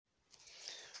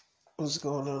What's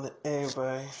going on,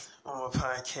 everybody, on my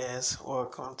podcast?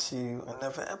 Welcome to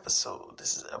another episode.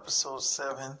 This is episode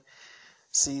 7,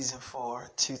 season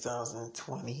 4,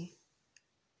 2020.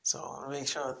 So, make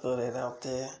sure I throw that out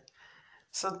there.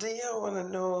 So, do y'all want to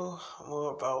know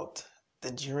more about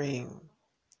the dream?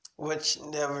 Which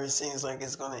never seems like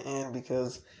it's going to end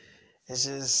because it's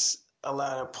just a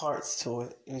lot of parts to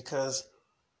it. Because,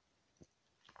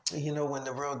 when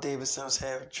the real David Sims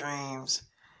have dreams,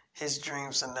 his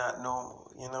dreams are not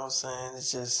normal. You know what I'm saying?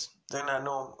 It's just, they're not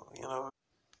normal.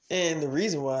 And the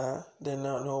reason why they're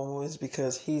not normal is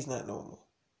because he's not normal.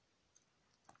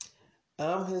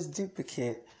 I'm his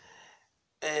duplicate.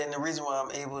 And the reason why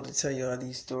I'm able to tell you all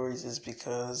these stories is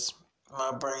because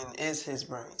my brain is his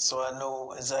brain. So I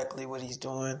know exactly what he's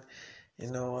doing. I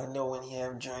know when he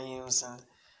have dreams, and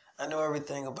I know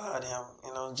everything about him,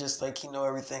 just like he know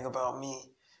everything about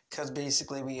me. Because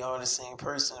basically we are the same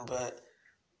person, but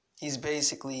he's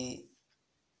basically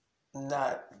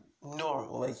not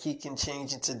normal. Like, he can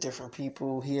change into different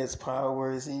people. He has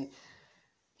powers.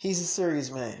 He's a serious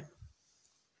man.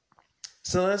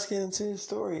 So let's get into the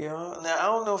story, y'all. Now, I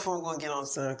don't know if I'm going to get on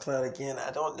SoundCloud again. I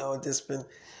don't know. Just been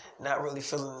not really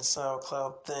feeling the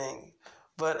SoundCloud thing.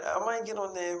 But I might get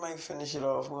on there, might finish it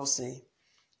off. We'll see.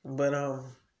 But,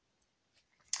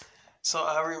 so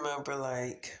I remember,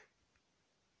 like,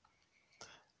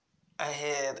 I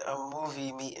had a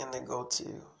movie meeting to go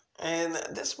to. And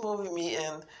this movie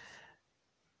meeting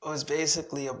was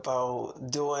basically about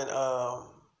doing, a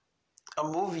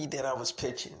movie that I was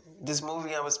pitching. This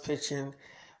movie I was pitching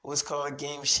was called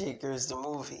Game Shakers, the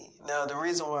movie. Now, the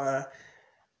reason why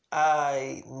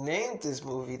I named this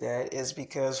movie that is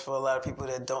because, for a lot of people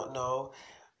that don't know,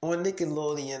 on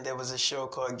Nickelodeon there was a show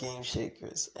called Game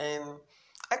Shakers, and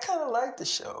I kind of liked the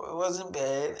show. It wasn't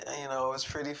bad, it was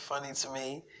pretty funny to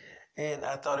me, and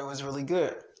I thought it was really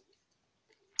good.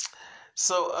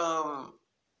 So,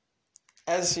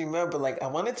 as you remember, like, I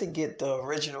wanted to get the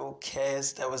original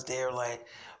cast that was there, like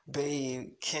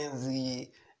Babe,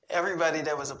 Kenzie, everybody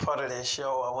that was a part of that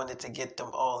show. I wanted to get them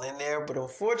all in there, but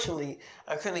unfortunately,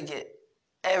 I couldn't get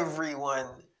everyone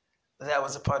that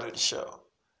was a part of the show.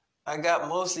 I got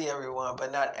mostly everyone,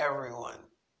 but not everyone.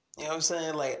 You know what I'm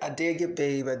saying? Like, I did get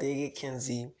Babe, I did get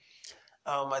Kenzie.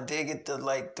 I did get the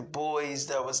boys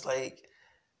that was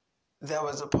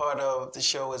a part of the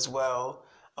show as well.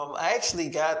 I actually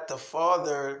got the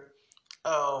father.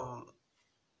 Um,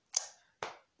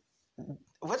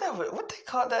 what they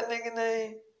call that nigga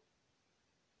name?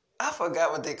 I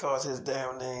forgot what they called his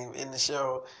damn name in the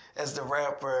show as the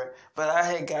rapper, but I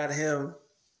had got him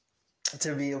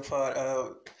to be a part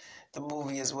of the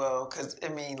movie as well, because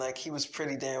like, he was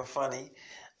pretty damn funny.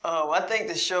 I think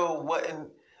the show wouldn't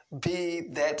be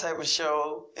that type of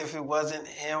show if it wasn't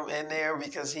him in there,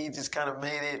 because he just kind of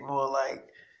made it more like,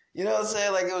 you know what I'm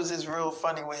saying? Like, it was just real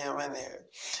funny with him in there.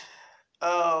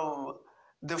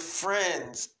 The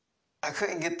friends, I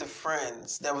couldn't get the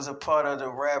friends that was a part of the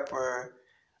rapper.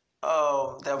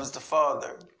 That was the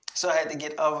father. So I had to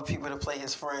get other people to play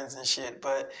his friends and shit,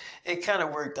 but it kind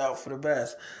of worked out for the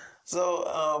best.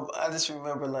 So I just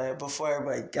remember, like, before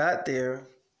everybody got there,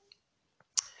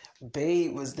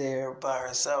 Babe was there by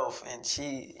herself, and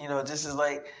she, this is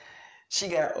like, she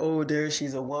got older.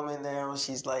 She's a woman now.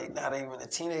 She's like not even a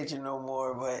teenager no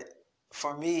more. But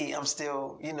for me, I'm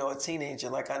still, a teenager.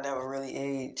 Like, I never really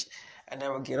age. I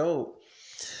never get old.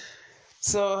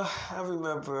 So I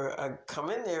remember I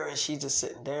come in there and she just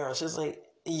sitting down. She's like,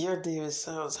 "You're David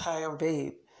Sims. Hi, I'm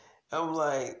Babe." I'm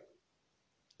like,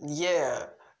 "Yeah,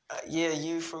 yeah,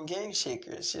 you from Game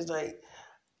Shakers." She's like,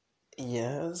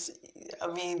 "Yes. I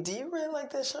mean, do you really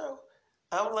like that show?"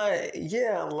 I'm like,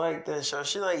 "Yeah, I like that show."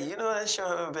 She's like, "That show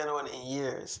haven't been on in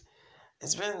years.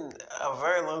 It's been a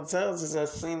very long time since I've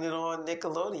seen it on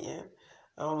Nickelodeon."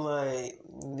 I'm like,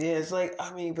 "Yeah, it's like,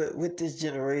 but with this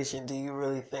generation, do you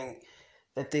really think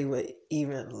that they would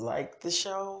even like the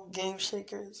show Game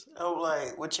Shakers?" I'm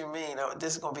like, "What you mean?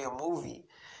 This is gonna be a movie?"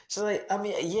 She's like,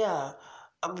 yeah.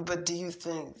 But do you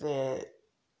think that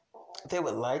they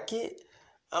would like it?"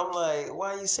 I'm like,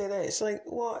 "Why you say that?" It's like,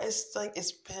 "Well,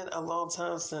 it's been a long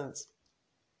time since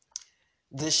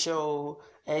this show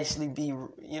actually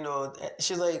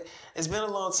she's like, it's been a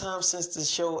long time since the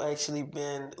show actually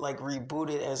been like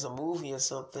rebooted as a movie or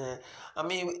something.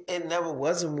 It never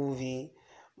was a movie,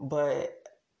 but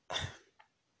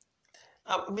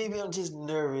maybe I'm just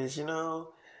nervous.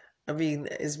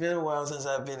 It's been a while since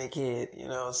I've been a kid,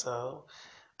 so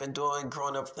been doing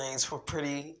grown up things for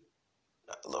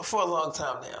a long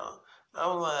time now.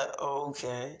 I'm like, "Oh,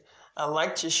 okay. I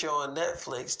liked your show on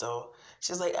Netflix, though."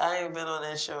 She's like, "I ain't been on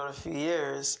that show in a few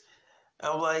years."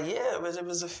 I'm like, yeah, but it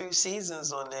was a few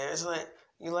seasons on there. It's like,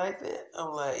 you liked it?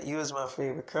 I'm like, you was my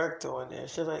favorite character on there.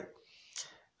 She's like,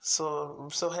 so I'm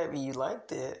so happy you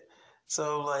liked it.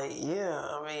 So like, yeah,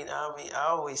 I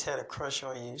always had a crush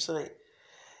on you. She's like,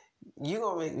 you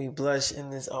gonna make me blush in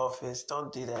this office.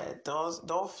 Don't do that.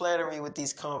 Don't flatter me with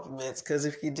these compliments. Cause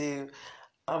if you do,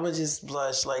 I'ma just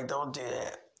blush. Like, don't do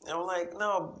that. And I'm like,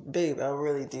 no, babe, I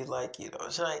really do like you though.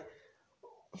 She's like,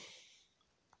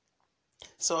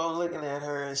 so I'm looking at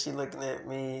her and she looking at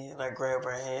me, and I grab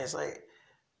her hands like,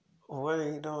 what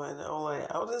are you doing? I'm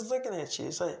like, I was just looking at you.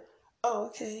 It's like, oh,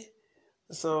 okay.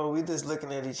 So we just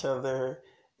looking at each other,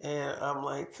 and I'm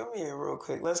like, come here real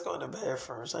quick. Let's go in the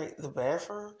bathroom. It's like, the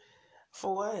bathroom?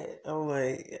 For what? I'm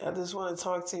like, I just want to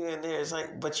talk to you in there. It's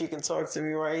like, but you can talk to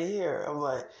me right here. I'm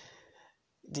like,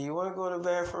 do you want to go in the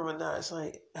bathroom or not? It's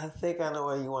like, I think I know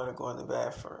where you want to go in the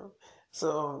bathroom.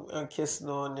 So I'm kissing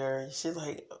on there. She's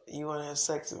like, you want to have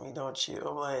sex with me, don't you?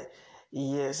 I'm like,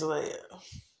 yeah. It's like,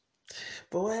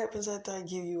 but what happens after I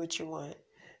give you what you want?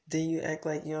 Then you act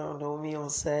like you don't know me on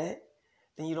set?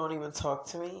 Then you don't even talk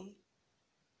to me?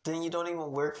 Then you don't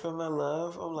even work for my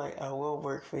love? I'm like, I will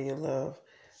work for your love.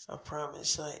 I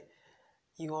promise. Like,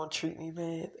 you won't treat me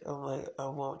bad? I'm like, I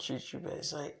won't treat you bad.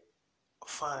 It's like,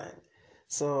 fine.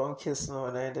 So I'm kissing her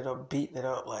and I ended up beating it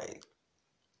up like,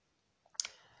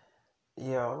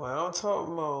 yo, when I'm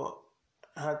talking about,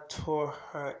 I tore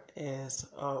her ass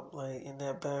up like in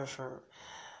that bathroom.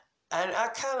 And I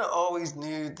kind of always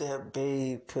knew that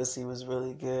Babe pussy was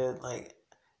really good. Like,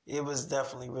 it was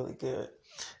definitely really good.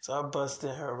 So I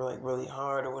busted her like really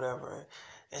hard or whatever.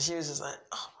 And she was just like,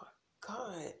 oh my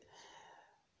God.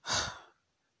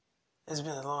 It's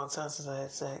been a long time since I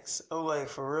had sex. Oh, like,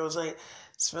 for real. It's like,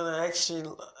 it's been actually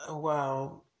a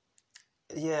while.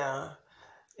 Yeah,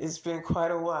 it's been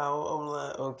quite a while. I'm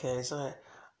like, okay. So, like,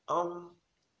 um,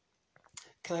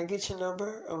 can I get your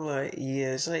number? I'm like,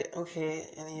 yeah. It's like, okay,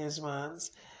 and here's mine.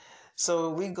 So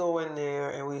we go in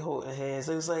there and we hold hands.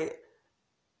 It was like,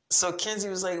 so Kenzie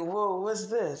was like, whoa, what's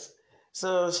this?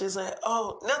 So she's like,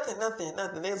 oh, nothing, nothing,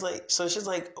 nothing. It's like, so she's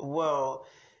like, well,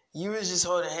 you was just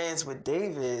holding hands with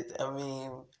David. I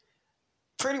mean,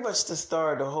 pretty much the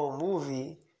star of the whole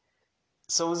movie.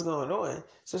 So what's going on?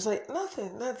 So it's like,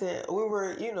 nothing, nothing. We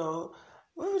were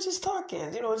just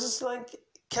talking, just like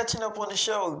catching up on the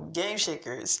show, Game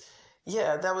Shakers.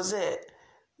 Yeah, that was it.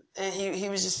 And he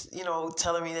was just,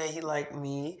 telling me that he liked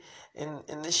me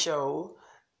in the show.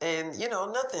 And,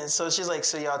 nothing. So she's like,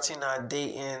 so y'all two not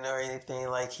dating or anything.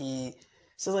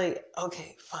 So like,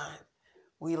 okay, fine.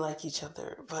 We like each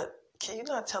other. But can you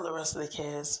not tell the rest of the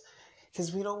cast?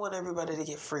 Because we don't want everybody to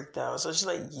get freaked out. So she's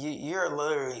like, you're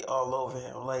literally all over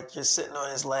him. Like, you're sitting on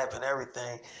his lap and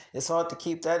everything. It's hard to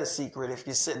keep that a secret if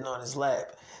you're sitting on his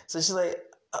lap. So she's like,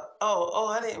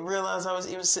 I didn't realize I was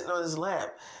even sitting on his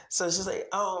lap. So she's like,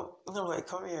 I'm like,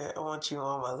 come here. I want you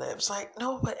on my lap. It's like,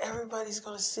 no, but everybody's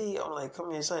going to see. I'm like, come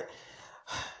here. It's like,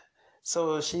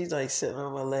 so she's like sitting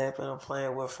on my lap and I'm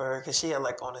playing with her because she had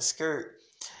like on a skirt.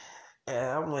 And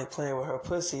I'm like playing with her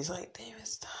pussy. He's like, David,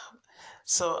 stop.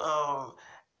 So,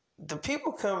 the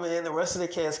people come in, the rest of the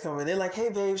cast come in. They're like, hey,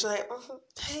 babe. She's like,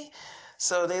 hey.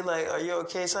 So they like, are you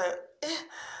okay? She's like, eh.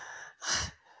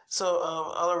 So,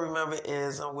 all I remember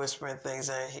is I'm whispering things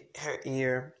in her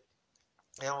ear.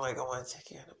 And I'm like, I want to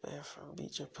take you in the bathroom,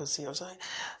 beat your pussy. I was like,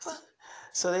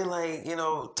 so they like,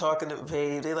 talking to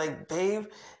Babe. They like, Babe,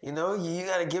 you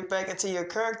got to get back into your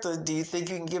character. Do you think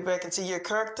you can get back into your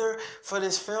character for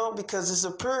this film? Because it's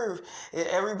approved. And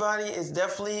everybody is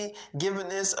definitely giving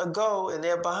this a go, and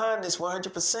they're behind this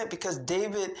 100% because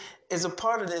David is a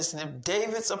part of this. And if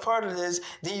David's a part of this,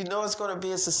 then you know it's going to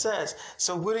be a success.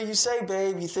 So what do you say,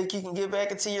 Babe? You think you can get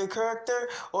back into your character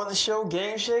on the show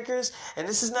Game Shakers? And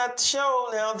this is not the show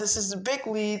now. This is the big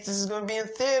lead. This is going to be in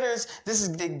theaters. This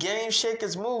is the Game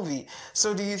Shakers movie.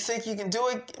 So do you think you can do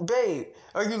it, Babe?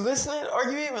 Are you listening?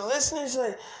 Are you even listening? She's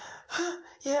like,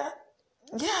 yeah,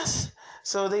 yes.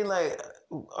 So they like,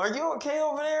 are you okay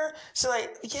over there? She's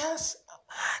like, yes.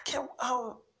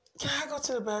 Can I go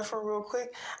to the bathroom real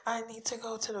quick? I need to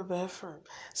go to the bathroom.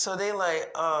 So they like,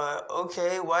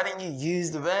 okay, why didn't you use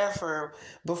the bathroom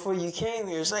before you came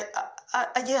here? It's like,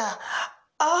 yeah.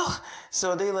 Oh,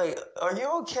 so they like, are you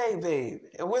okay, babe?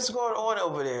 And what's going on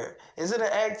over there? Is it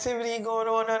an activity going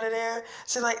on under there?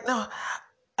 She's like, no,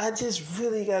 I just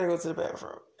really gotta go to the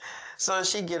bathroom. So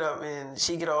she get up and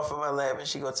she get off of my lap and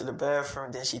she go to the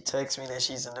bathroom. Then she texts me that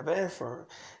she's in the bathroom.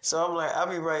 So I'm like, I'll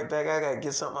be right back. I gotta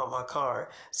get something out of my car.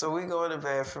 So we go in the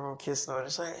bathroom, kissing on.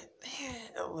 It's like,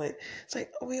 man, it's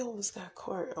like, we almost got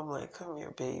caught. I'm like, come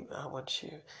here, babe. I want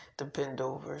you to bend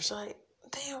over. It's like,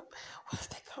 damn, what if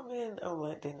they come in? I'm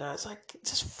like, they not. It's like,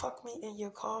 just fuck me in your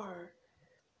car.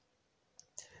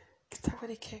 Because that way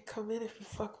they can't come in if you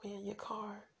fuck me in your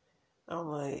car. I'm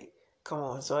like, come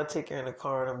on. So I take her in the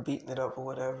car and I'm beating it up or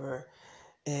whatever.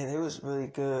 And it was really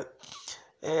good.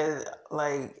 And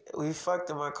like, we fucked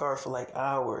in my car for like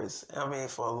hours. I mean,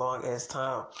 for a long ass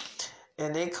time.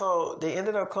 And they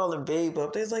ended up calling Babe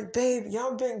up. They was like, Babe,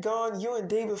 y'all been gone, you and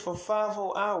David, for 5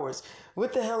 whole hours.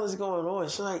 What the hell is going on?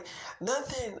 She's like,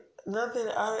 nothing.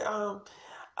 I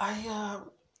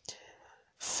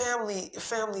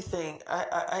family thing.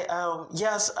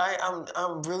 Yes,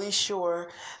 I'm really sure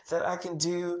that I can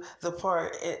do the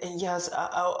part, and yes,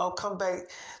 I'll come back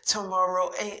tomorrow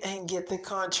and get the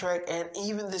contract and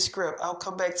even the script. I'll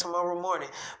come back tomorrow morning,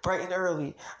 bright and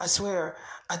early. I swear.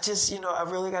 I just, I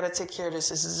really got to take care of this.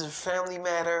 This is a family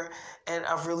matter, and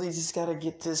I really just got to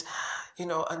get this,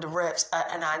 under wraps.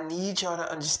 And I need y'all to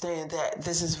understand that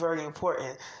this is very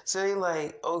important. So they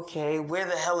like, okay, where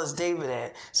the hell is David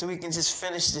at? So we can just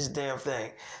finish this damn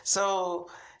thing. So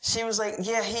she was like,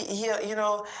 yeah,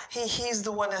 he's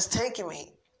the one that's taking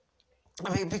me.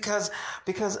 I mean, because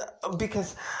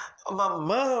my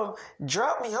mom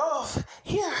dropped me off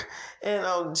here,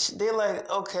 and they're like,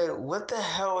 okay, what the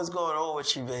hell is going on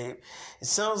with you, babe? It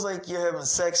sounds like you're having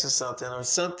sex or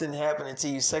something happening to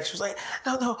you sexual. Like,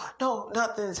 no,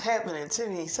 nothing's happening to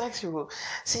me sexual.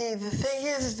 See, the thing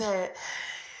is that,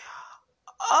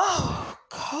 oh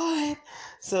God.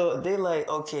 So they like,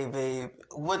 okay, babe,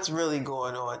 what's really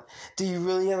going on? Do you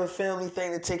really have a family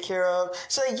thing to take care of?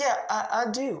 So yeah, I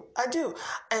do.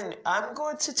 And I'm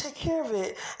going to take care of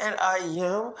it. And I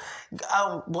am,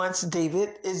 once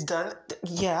David is done,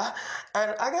 yeah.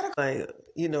 And I gotta, like,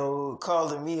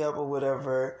 calling me up or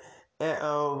whatever.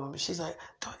 And she's like,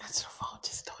 don't answer the phone.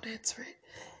 Just don't answer it.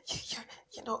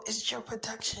 It's your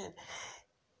production.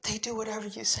 They do whatever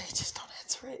you say. Just don't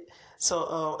answer it.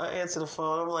 So I answer the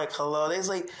phone. I'm like, hello. They's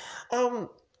like,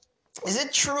 is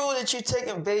it true that you're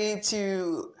taking Babe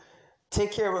to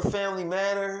take care of a family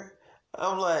matter?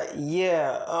 I'm like,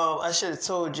 yeah, I should have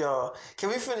told y'all. Can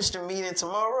we finish the meeting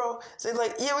tomorrow? So they're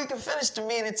like, yeah, we can finish the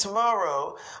meeting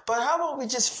tomorrow. But how about we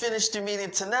just finish the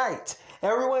meeting tonight?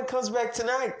 Everyone comes back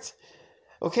tonight.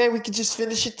 Okay, we can just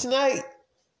finish it tonight.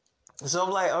 So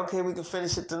I'm like, okay, we can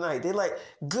finish it tonight. They're like,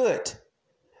 good.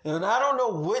 And I don't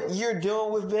know what you're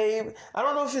doing with Babe. I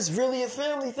don't know if it's really a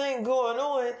family thing going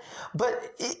on.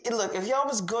 But look, if y'all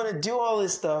was going to do all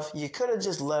this stuff, you could have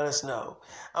just let us know.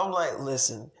 I'm like,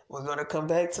 listen, we're going to come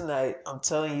back tonight. I'm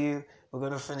telling you, we're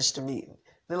going to finish the meeting.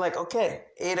 They're like, okay,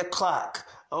 8 o'clock.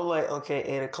 I'm like, okay,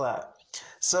 8 o'clock.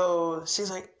 So she's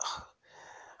like, oh,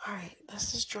 all right,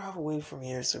 let's just drive away from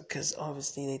here. So, because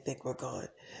obviously they think we're gone.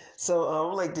 So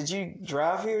I'm like, did you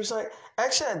drive here? It's like,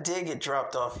 actually, I did get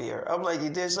dropped off here. I'm like, you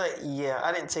did? It's like, yeah,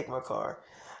 I didn't take my car.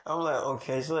 I'm like,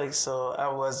 okay. It's like, so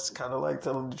I was kind of like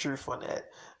telling the truth on that.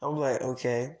 I'm like,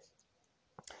 okay.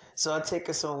 So I take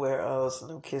her somewhere else,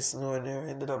 and I'm kissing her in there.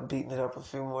 Ended up beating it up a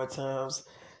few more times.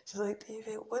 She's like,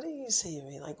 David, what do you see in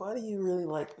me? Like, why do you really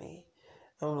like me?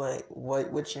 I'm like,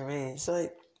 what you mean? She's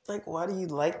like, why do you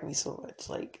like me so much?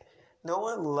 Like, no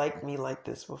one liked me like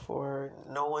this before.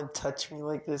 No one touched me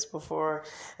like this before.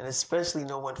 And especially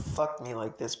no one fucked me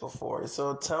like this before.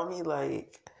 So tell me,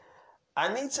 like,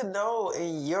 I need to know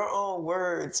in your own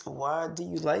words, why do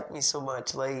you like me so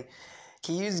much? Like,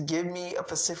 can you just give me a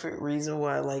specific reason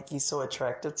why I like you so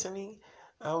attractive to me?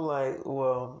 I'm like,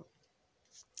 well,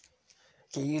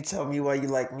 can you tell me why you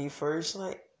like me first?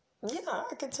 Like, yeah,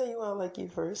 I can tell you why I like you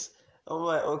first. I'm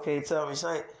like, okay, tell me. She's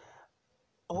like,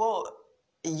 well,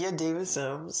 you're David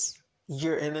Sims.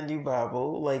 You're in the new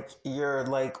Bible. Like, you're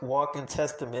like walking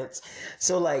testaments.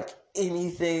 So, like,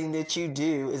 anything that you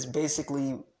do is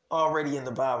basically already in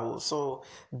the Bible. So,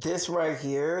 this right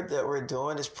here that we're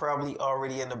doing is probably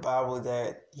already in the Bible,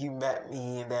 that you met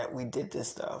me and that we did this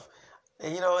stuff.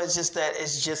 And, it's just that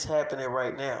it's just happening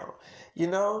right now.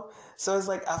 So it's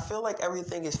like, I feel like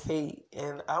everything is fate,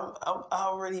 and I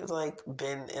already like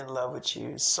been in love with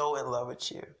you, so in love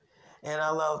with you. And I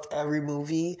loved every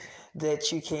movie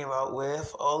that you came out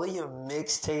with. All of your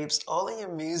mixtapes, all of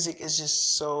your music is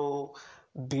just so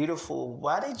beautiful.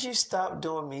 Why did you stop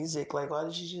doing music? Like, why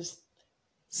did you just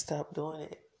stop doing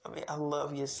it? I mean, I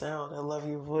love your sound. I love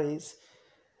your voice.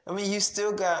 I mean, you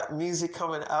still got music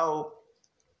coming out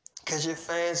because your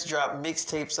fans drop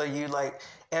mixtapes of you like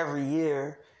every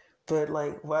year. But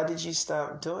like, why did you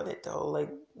stop doing it though? Like,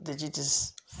 did you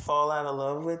just fall out of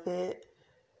love with it?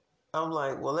 I'm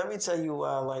like, well, let me tell you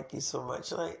why I like you so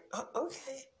much. Like,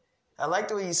 okay. I like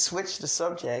the way you switched the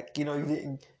subject. You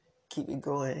didn't keep it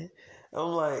going. I'm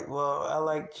like, well, I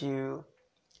liked you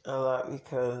a lot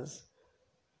because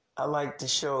I like the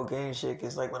show Game Shit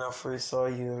because, like, when I first saw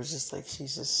you, it was just like,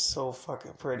 she's just so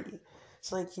fucking pretty.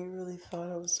 It's like, you really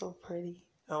thought I was so pretty?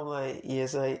 I'm like, yeah,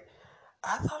 it's like,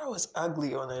 I thought I was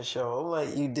ugly on that show. I'm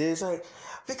like, you did? It's like,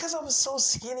 because I was so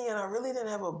skinny and I really didn't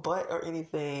have a butt or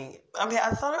anything. I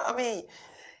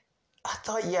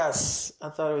thought, yes, I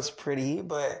thought it was pretty,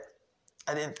 but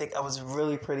I didn't think I was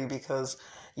really pretty because,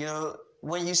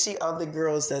 when you see other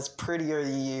girls that's prettier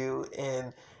than you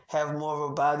and have more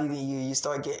of a body than you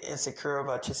start getting insecure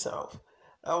about yourself.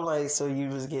 I'm like, so you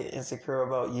was getting insecure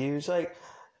about you? It's like,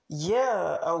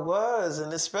 yeah, I was.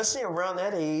 And especially around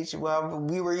that age while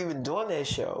we were even doing that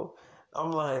show,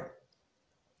 I'm like,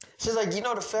 she's like,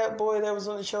 the fat boy that was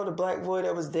on the show, the black boy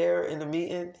that was there in the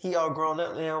meeting? He all grown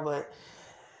up now, but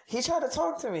he tried to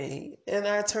talk to me and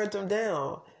I turned him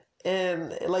down.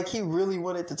 And like he really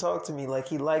wanted to talk to me, like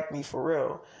he liked me for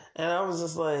real. And I was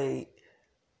just like,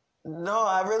 no,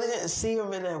 I really didn't see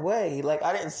him in that way. Like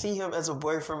I didn't see him as a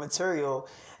boyfriend material.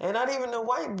 And not even a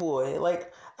white boy.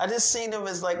 Like I just seen them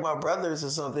as like my brothers or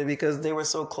something because they were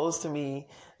so close to me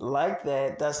like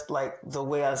that. That's like the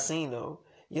way I seen them.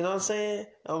 You know what I'm saying?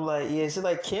 I'm like, yeah, she's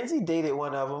like Kenzie dated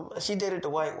one of them. She dated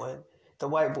the white one, the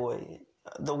white boy.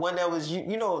 The one that was,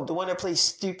 the one that plays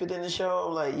stupid in the show.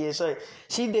 I'm like, yeah,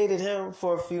 she dated him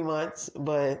for a few months,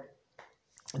 but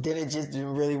then it just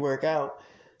didn't really work out.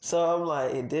 So I'm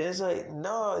like, it's like,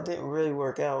 no, it didn't really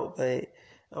work out, but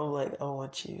I'm like, I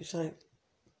want you. She's like,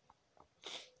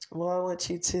 well, I want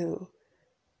you too.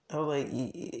 I'm like,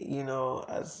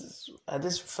 I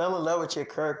just fell in love with your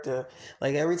character.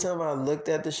 Like every time I looked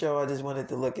at the show, I just wanted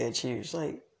to look at you. She's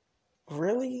like,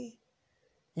 really?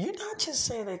 You're not just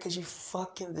saying that because you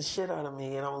fucking the shit out of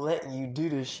me and I'm letting you do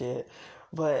this shit.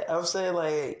 But I'm saying,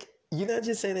 like, you're not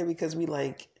just saying that because we,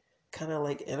 like, kind of,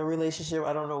 like, in a relationship.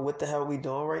 I don't know what the hell we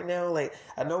doing right now. Like,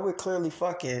 I know we're clearly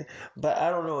fucking, but I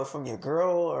don't know if I'm your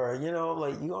girl or,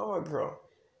 like, you are my girl.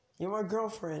 You're my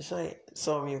girlfriend. She's like,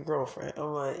 so I'm your girlfriend.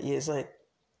 I'm like, yeah, it's like,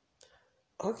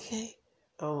 okay.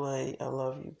 I'm like, I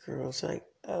love you, girl. It's like,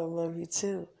 I love you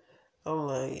too. I'm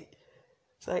like,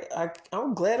 it's like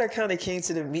I'm glad I kind of came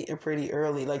to the meeting pretty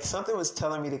early. Like something was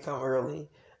telling me to come early.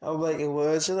 I'm like, it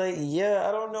was. She's like, yeah,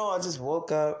 I don't know. I just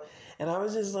woke up and I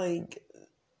was just like,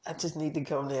 I just need to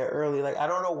come there early. Like I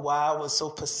don't know why I was so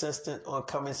persistent on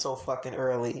coming so fucking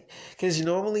early. Because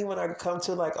normally when I come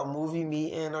to like a movie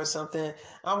meeting or something,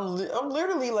 I'm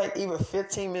literally like either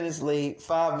 15 minutes late,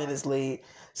 5 minutes late,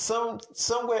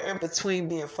 somewhere in between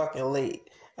being fucking late.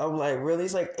 I'm like, really?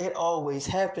 It's like, it always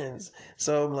happens.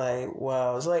 So I'm like,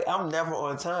 wow. It's like, I'm never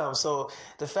on time. So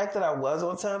the fact that I was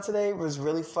on time today was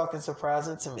really fucking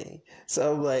surprising to me.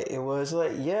 So I'm like, it was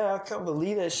like, yeah, I can't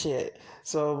believe that shit.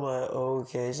 So I'm like,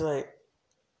 okay.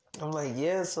 I'm like,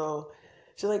 yeah. So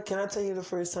she's like, can I tell you the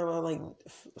first time I like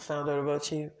found out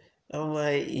about you? I'm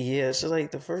like, yeah. She's like,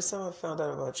 the first time I found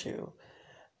out about you,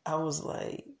 I was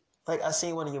like I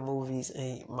seen one of your movies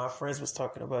and my friends was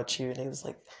talking about you and they was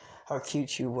like how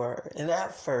cute you were. And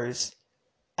at first,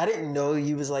 I didn't know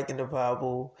you was like in the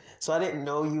Bible. So I didn't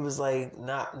know you was like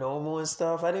not normal and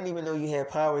stuff. I didn't even know you had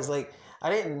powers. Like I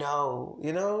didn't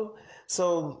know.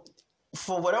 So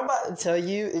for what I'm about to tell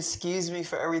you, excuse me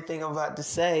for everything I'm about to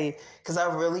say, because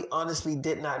I really honestly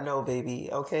did not know, baby.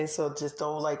 Okay, so just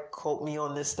don't like quote me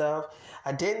on this stuff.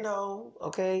 I didn't know,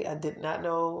 okay? I did not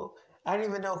know. I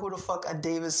didn't even know who the fuck a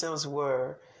David Sims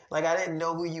were. Like I didn't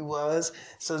know who you was.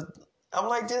 So I'm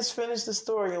like, just finish the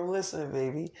story. I'm listening,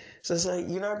 baby. So it's like,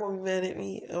 you're not gonna be mad at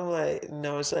me? I'm like,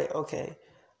 no. It's like, okay,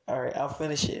 all right, I'll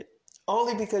finish it.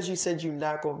 Only because you said you're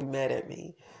not gonna be mad at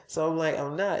me. So I'm like,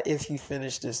 I'm not if you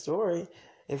finish this story.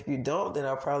 If you don't, then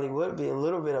I probably would be a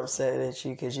little bit upset at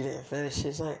you because you didn't finish it.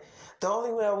 It's like, the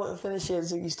only way I wouldn't finish it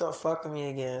is if you start fucking me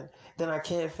again. Then I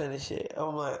can't finish it.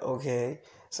 I'm like, okay.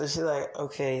 So she's like,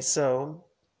 okay, so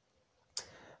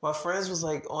my friends was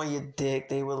like on your dick.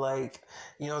 They were like,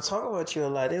 talking about you a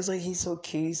lot. They was like, he's so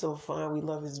cute, he's so fun. We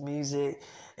love his music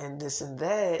and this and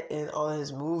that. And all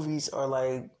his movies are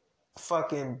like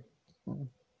fucking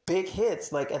big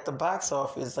hits, like at the box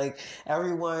office. Like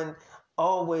everyone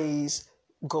always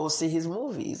go see his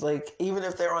movies. Like even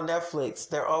if they're on Netflix,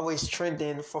 they're always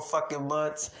trending for fucking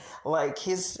months. Like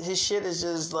his shit is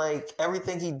just like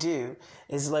everything he do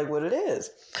is like what it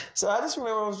is. So I just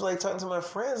remember I was like talking to my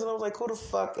friends and I was like, who the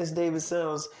fuck is David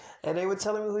Sims? And they were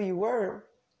telling me who you were.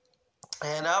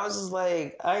 And I was just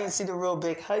like, I didn't see the real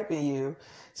big hype in you.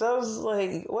 So I was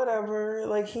like, whatever.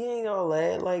 Like, he ain't all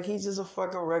that. Like, he's just a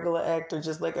fucking regular actor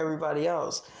just like everybody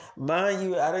else. Mind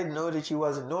you, I didn't know that you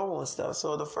wasn't normal and stuff.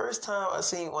 So the first time I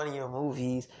seen one of your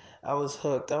movies, I was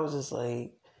hooked. I was just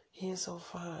like, he is so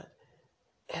fun.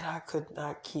 And I could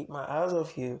not keep my eyes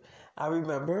off you. I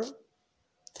remember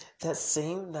that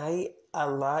same night, I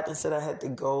lied and said I had to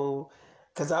go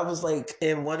because I was like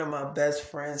in one of my best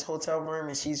friend's hotel room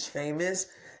and she's famous.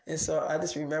 And so I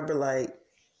just remember like,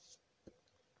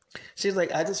 she's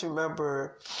like, I just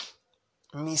remember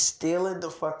me stealing the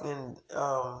fucking,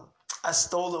 I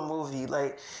stole the movie,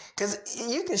 like, cause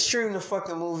you can stream the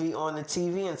fucking movie on the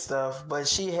TV and stuff, but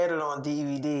she had it on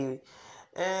DVD.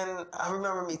 And I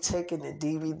remember me taking the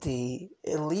DVD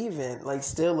and leaving, like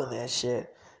stealing that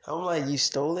shit. I'm like, you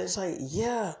stole it? It's like,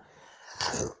 yeah.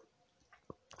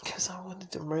 Cause I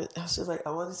wanted to, I was just like,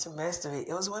 I wanted to masturbate.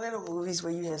 It was one of the movies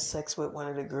where you had sex with one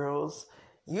of the girls.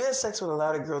 You had sex with a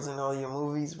lot of girls in all your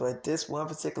movies, but this one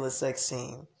particular sex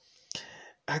scene,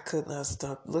 I could not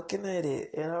stop looking at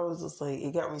it. And I was just like,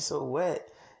 it got me so wet.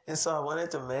 And so I wanted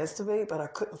to masturbate, but I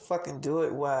couldn't fucking do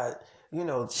it while,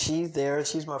 she's there.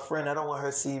 She's my friend. I don't want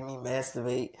her seeing me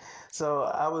masturbate. So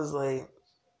I was like,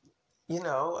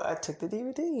 I took the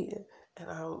DVD and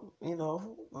I,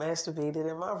 masturbated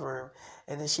in my room.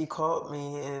 And then she called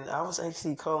me and I was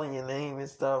actually calling your name and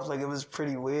stuff. Like, it was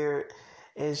pretty weird.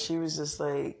 And she was just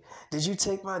like, did you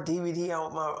take my DVD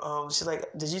out my, she's like,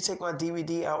 did you take my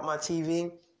DVD out my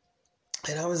TV?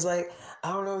 And I was like,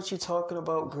 I don't know what you're talking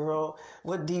about, girl.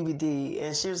 What DVD?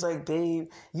 And she was like, babe,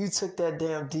 you took that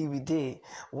damn DVD.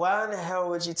 Why in the hell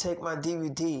would you take my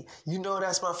DVD? You know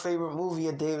that's my favorite movie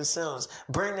of David Sims.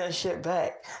 Bring that shit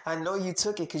back. I know you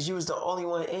took it because you was the only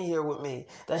one in here with me.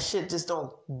 That shit just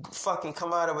don't fucking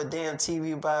come out of a damn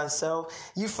TV by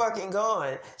itself. You fucking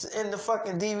gone. And the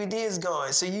fucking DVD is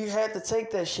gone. So you had to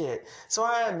take that shit. So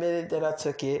I admitted that I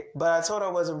took it, but I told her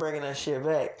I wasn't bringing that shit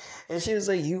back. And she was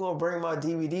like, you gonna bring my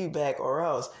DVD back or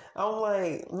else? I'm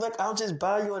like, look, I'll just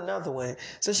buy you another one.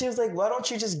 So she was like, why don't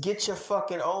you just get your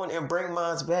fucking own and bring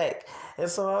mine back? And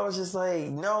so I was just like,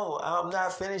 no, I'm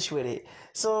not finished with it.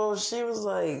 So she was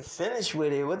like, finished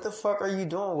with it? What the fuck are you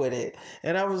doing with it?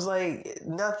 And I was like,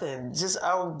 nothing. Just,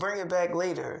 I'll bring it back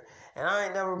later. And I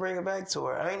ain't never bring it back to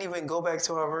her. I ain't even go back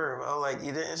to her room. I'm like,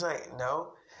 you didn't? It's like,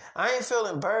 no. I ain't feel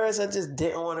embarrassed. I just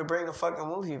didn't want to bring the fucking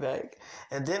movie back.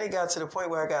 And then it got to the point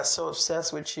where I got so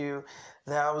obsessed with you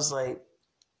that I was like,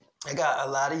 I got a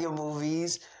lot of your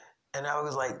movies and I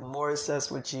was like more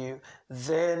obsessed with you.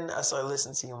 Then I started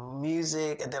listening to your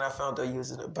music and then I found out you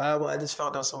was in the Bible. I just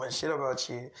found out so much shit about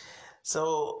you.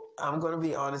 So I'm going to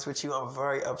be honest with you. I'm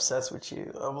very obsessed with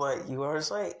you. I'm like, you are? It's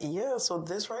like, yeah, so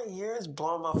this right here is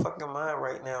blowing my fucking mind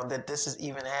right now that this is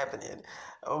even happening.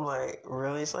 I'm like,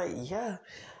 really? It's like, yeah.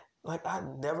 Like, I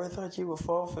never thought you would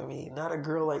fall for me. Not a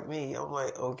girl like me. I'm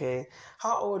like, okay.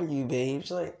 How old are you, babe?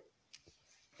 She's like,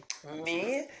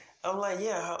 me? I'm like,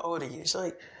 yeah, how old are you? She's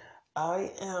like,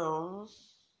 I am,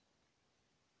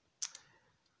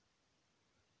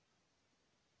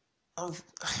 I'm,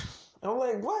 I'm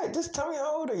like, what? Just tell me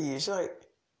how old are you? She's like,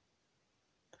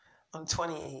 I'm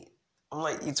 28. I'm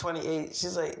like, you 28?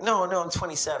 She's like, no, I'm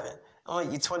 27. I'm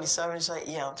like, you 27? She's like,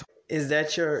 yeah, I'm 20. Is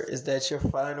that your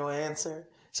final answer?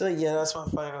 She's like, yeah, that's my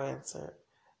final answer.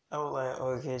 I'm like,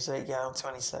 okay. She's like, yeah, I'm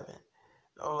 27.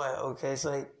 I'm like, okay. She's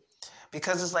like,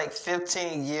 because it's like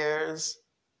 15 years.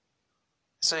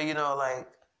 So, like,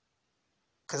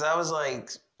 because I was like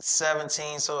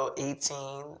 17, so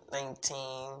 18,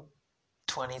 19,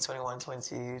 20, 21,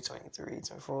 22, 23,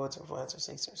 24, 25,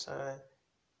 26, 27.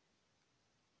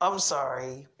 I'm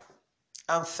sorry.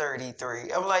 I'm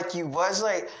 33. I'm like, you was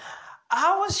like,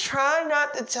 I was trying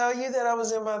not to tell you that I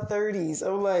was in my 30s.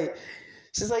 I'm like,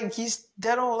 she's like,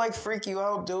 that don't like freak you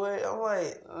out, do it? I'm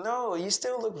like, no, you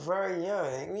still look very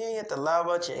young. You ain't have to lie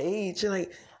about your age. You're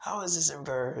like, how is this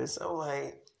embarrassed? I'm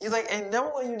like, you're like, and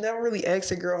number one, you never really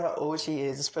ask a girl how old she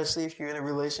is, especially if you're in a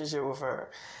relationship with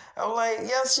her. I'm like,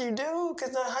 yes, you do,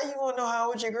 because now how you want to know how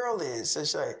old your girl is? So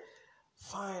she's like,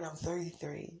 fine, I'm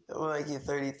 33. I'm like, you're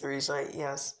 33? She's like,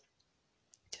 yes.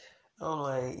 I'm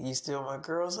like, you still my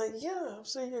girl? She's like, yeah, I'm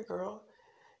still your girl.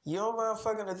 You don't mind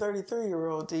fucking a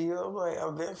 33-year-old, do you? I'm like,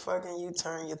 I've been fucking you,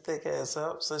 turn your thick ass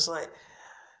up. So it's like,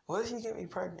 what if you get me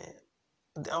pregnant?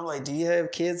 I'm like, do you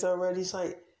have kids already? It's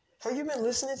like, have you been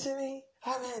listening to me? I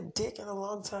haven't had dick in a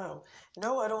long time.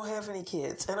 No, I don't have any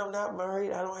kids. And I'm not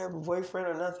married. I don't have a boyfriend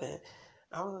or nothing.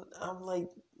 I'm like,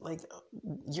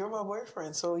 you're my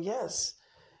boyfriend. So yes.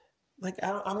 Like,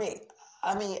 I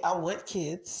want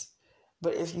kids.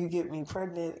 But if you get me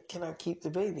pregnant, can I keep the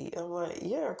baby? I'm like,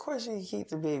 yeah, of course you can keep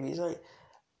the baby. It's like,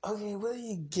 okay, what if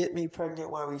you get me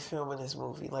pregnant while we filming this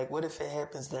movie? Like, what if it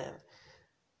happens then?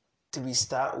 Do we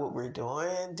stop what we're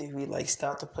doing? Do we, like,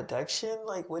 stop the production?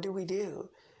 Like, what do we do?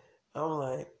 I'm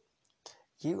like,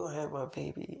 you gonna have my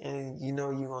baby, and you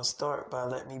know you gonna start by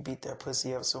letting me beat that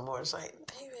pussy up some more. It's like,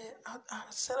 David, I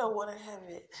said I want to have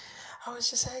it. I was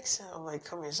just asking. I'm like,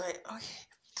 come here. It's like,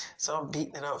 okay. So I'm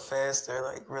beating it up faster,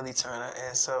 like really turning her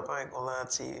ass up. I ain't gonna lie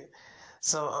to you.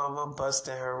 So I'm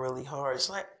busting her really hard. She's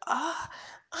like, ah.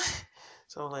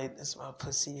 So I'm like, that's my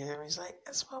pussy. And he's like,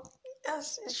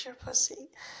 yes, it's your pussy.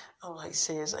 I'm like,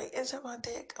 say it's like, is it my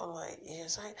dick? I'm like, yeah.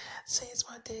 It's like, say it's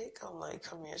my dick. I'm like,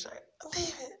 come here. She's like,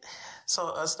 leave it.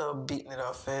 So I start beating it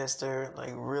up faster,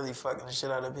 like really fucking the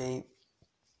shit out of Babe.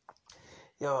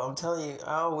 Yo, I'm telling you,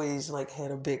 I always like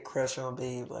had a big crush on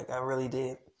Babe. Like I really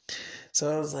did.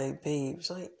 So I was like, Babe.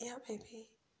 She's like, yeah, baby.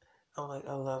 I'm like,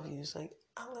 I love you. She's like,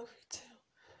 I love you too.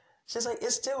 She's like,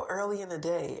 it's still early in the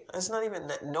day. It's not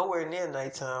even nowhere near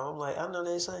nighttime. I'm like, I know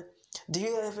that. She's like, do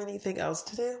you have anything else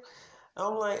to do?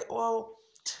 I'm like, well,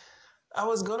 I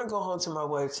was gonna go home to my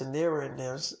wife, Tanira, and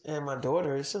them, and my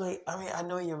daughter. She's like, I mean, I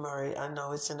know you're married. I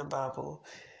know it's in the Bible.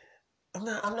 I'm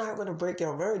not gonna break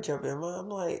your marriage up, Emma. I'm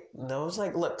like, no. It's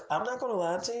like, look, I'm not gonna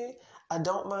lie to you. I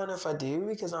don't mind if I do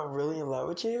because I'm really in love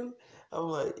with you. I'm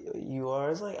like, you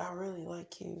are. It's like, I really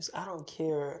like you. So I don't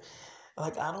care.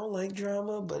 Like, I don't like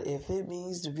drama, but if it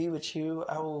means to be with you,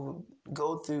 I will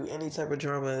go through any type of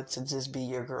drama to just be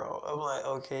your girl. I'm like,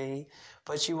 okay,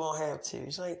 but you won't have to.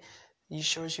 She's like, you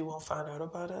sure she won't find out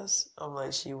about us? I'm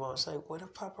like, she won't. She's like, what if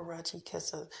paparazzi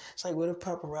catch us? She's like, what if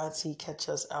paparazzi catch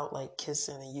us out like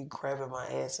kissing and you grabbing my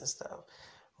ass and stuff?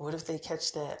 What if they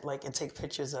catch that, like, and take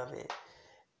pictures of it?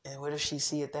 And what if she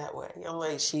see it that way? I'm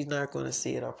like, she's not going to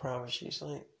see it, I promise you. She's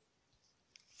like,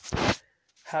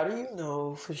 how do you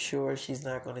know for sure she's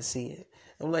not going to see it?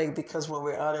 I'm like, because when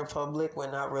we're out in public,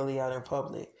 we're not really out in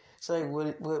public. It's like,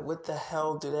 what the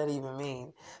hell do that even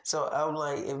mean? So I'm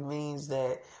like, it means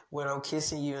that when I'm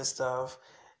kissing you and stuff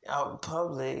out in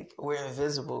public, we're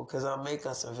invisible because I'll make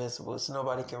us invisible so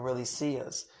nobody can really see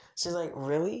us. She's like,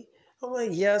 really? I'm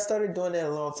like, yeah, I started doing that a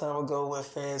long time ago when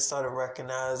fans started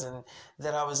recognizing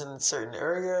that I was in a certain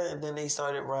area, and then they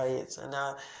started riots, and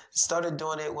I started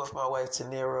doing it with my wife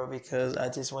Tanira because I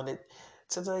just wanted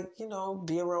to, like,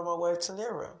 be around my wife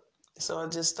Tanira. So I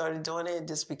just started doing it. It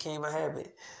just became a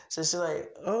habit. So she's like,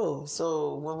 oh,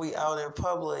 so when we out in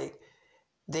public,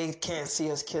 they can't see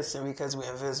us kissing because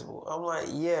we're invisible. I'm like,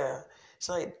 yeah. She's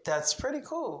like, that's pretty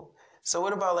cool. So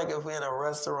what about like if we're in a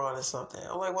restaurant or something?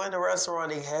 I'm like, well, in a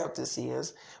restaurant they have to see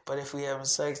us, but if we having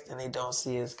sex, then they don't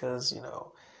see us because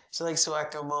She's like, so I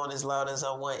can moan as loud as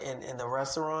I want in the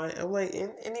restaurant. I'm like,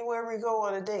 anywhere we go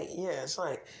on a date, yeah. It's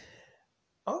like,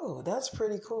 oh, that's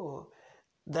pretty cool.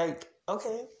 Like,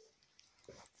 okay.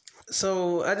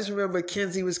 So I just remember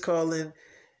Kenzie was calling,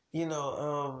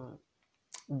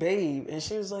 Babe, and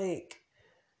she was like,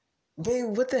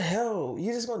 babe, what the hell?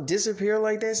 You just gonna disappear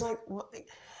like that? It's like,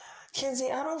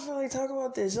 Kenzie, I don't feel like talking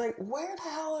about this. Like, where the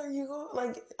hell are you going?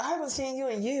 Like, I haven't seen you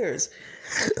in years.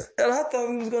 And I thought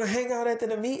we was gonna hang out after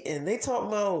the meeting. They talking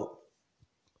about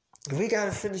we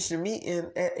gotta finish the meeting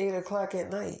at 8 o'clock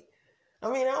at night.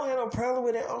 I mean, I don't have no problem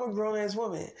with it. I'm a grown ass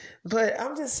woman. But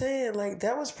I'm just saying, like,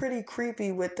 that was pretty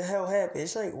creepy what the hell happened.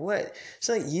 It's like, what? It's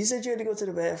like, you said you had to go to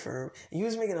the bathroom. You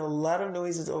was making a lot of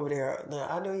noises over there. Now,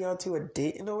 I know y'all two are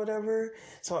dating or whatever.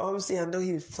 So obviously, I know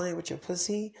he was playing with your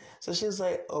pussy. So she was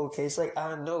like, okay. It's like,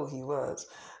 I know he was.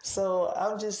 So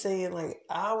I'm just saying, like,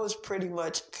 I was pretty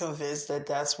much convinced that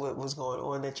that's what was going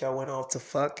on, that y'all went off to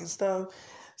fuck and stuff.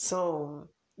 So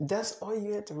that's all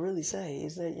you have to really say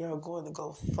is that y'all going to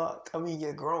go fuck. I mean,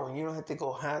 you're grown. You don't have to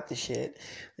go hide the shit.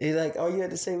 It's like, all you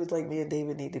had to say was like, me and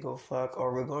David need to go fuck,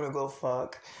 or we're going to go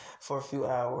fuck for a few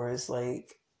hours.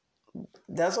 Like,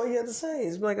 that's all you have to say.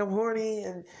 It's like, I'm horny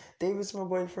and David's my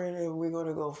boyfriend and we're going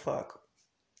to go fuck.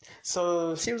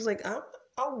 So she was like,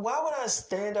 why would I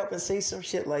stand up and say some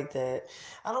shit like that?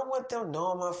 I don't want them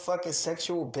knowing my fucking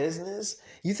sexual business.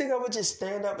 You think I would just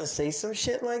stand up and say some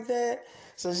shit like that?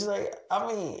 So she's like, I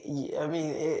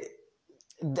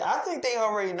think they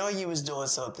already know you was doing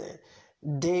something.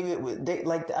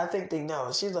 I think they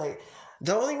know. She's like,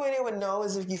 the only way they would know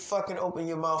is if you fucking open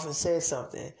your mouth and said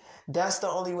something. That's the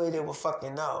only way they would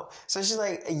fucking know. So she's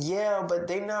like, yeah, but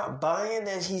they not buying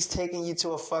that he's taking you to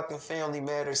a fucking Family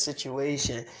Matters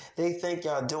situation. They think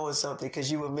y'all doing something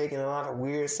because you were making a lot of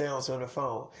weird sounds on the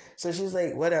phone. So she's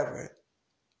like, whatever.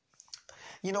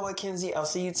 You know what, Kenzie? I'll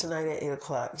see you tonight at 8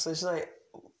 o'clock. So she's like,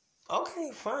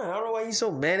 okay, fine. I don't know why you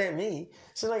so mad at me.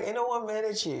 She's like, ain't no one mad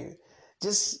at you.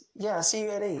 Just, yeah, I'll see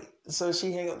you at 8. So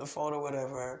she hang up the phone or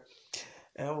whatever.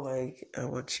 And I'm like, I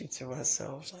want you to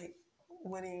myself. It's like,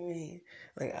 what do you mean?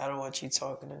 Like, I don't want you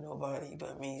talking to nobody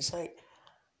but me. It's like,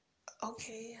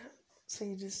 okay, so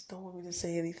you just don't want me to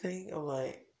say anything? I'm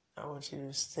like, I want you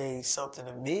to say something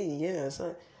to me. Yeah, it's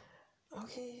like,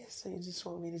 okay, so you just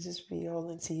want me to just be all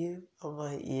into you? I'm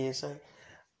like, yeah. It's like,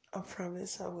 I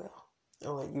promise I will.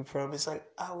 I'm like, you promise? Like,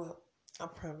 I will. I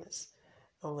promise.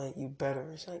 I'm like, you better.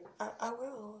 She's like, I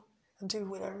will do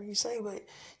whatever you say, but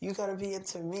you gotta be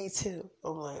into me too.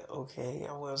 I'm like, okay.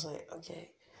 I was like,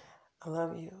 okay, I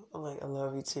love you. I'm like, I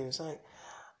love you too. It's like,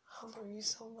 I love you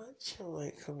so much. I'm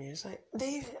like, come here. It's like,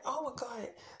 David, oh my God.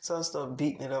 So I started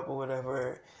beating it up or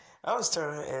whatever. I was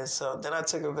turning her, and so then I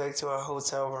took her back to our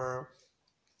hotel room.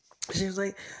 She was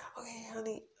like, okay,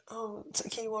 honey,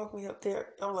 can you walk me up there?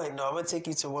 I'm like, no, I'm gonna take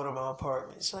you to one of my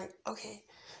apartments. She's like, okay.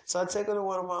 So I take her to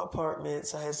one of my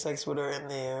apartments. I had sex with her in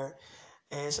there.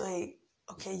 And she's like,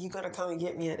 okay, you gonna come and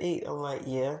get me at 8? I'm like,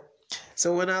 yeah.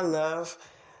 So when I left,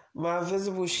 my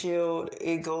visible shield,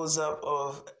 it goes up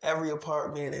of every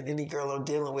apartment and any girl I'm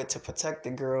dealing with to protect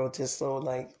the girl just so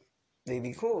like they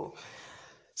be cool.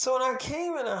 So when I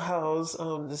came in the house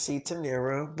to see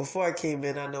Tanira, before I came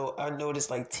in, I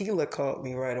noticed like Tila called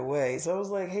me right away. So I was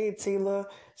like, "Hey Tila,"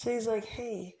 she's like,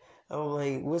 "Hey." I'm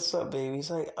like, "What's up, baby?"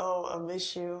 She's like, "Oh, I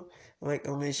miss you." I'm like,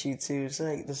 "I miss you too." It's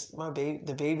like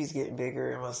the baby's getting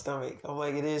bigger in my stomach. I'm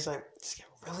like, "It is like it's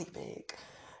getting really big,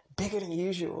 bigger than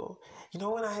usual." You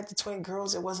know, when I had the twin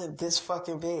girls, it wasn't this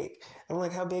fucking big. I'm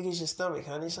like, "How big is your stomach,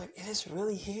 honey?" She's like, "It is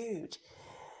really huge.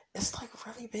 It's like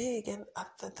really big." And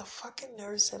the fucking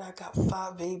nurse said I got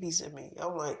 5 babies in me.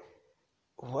 I'm like,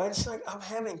 what? She's like, I'm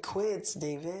having quids,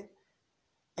 David.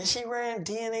 And she ran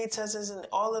DNA tests and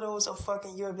all of those are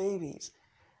fucking your babies.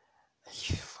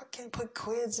 You fucking put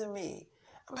quids in me.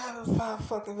 I'm having 5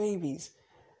 fucking babies.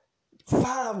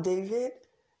 5, David.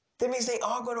 That means they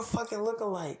all gonna fucking look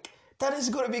alike. That is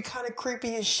gonna be kind of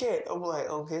creepy as shit. I'm like,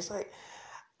 okay. It's like,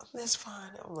 that's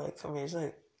fine. I'm like, come here. It's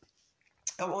like,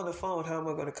 I'm on the phone. How am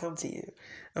I going to come to you?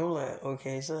 I'm like,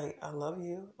 okay. She's like, I love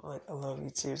you. I'm like, I love you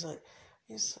too. She's like,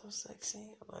 you're so sexy.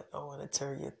 I'm like, I want to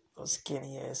turn your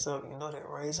skinny ass up. You know that,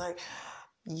 right? He's like,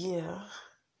 yeah.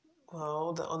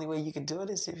 Well, the only way you can do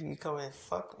it is if you come and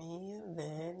fuck me, and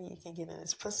then you can get in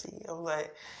this pussy. I'm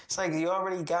like, it's like you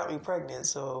already got me pregnant,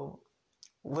 so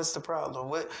what's the problem?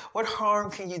 What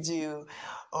harm can you do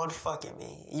on fucking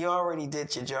me? You already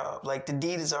did your job. Like the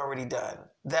deed is already done.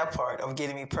 That part of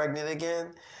getting me pregnant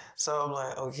again. So I'm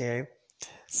like, okay.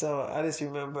 So I just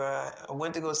remember I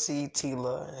went to go see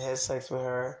Tila and had sex with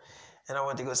her, and I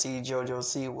went to go see JoJo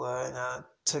Siwa, and I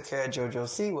took care of JoJo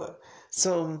Siwa.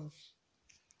 So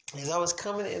as I was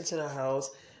coming into the house,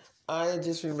 I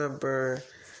just remember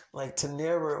like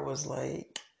Tanera was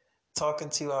like talking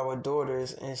to our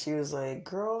daughters, and she was like,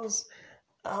 girls,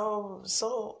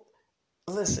 so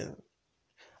listen,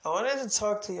 I wanted to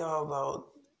talk to y'all about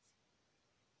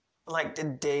like the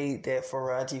day that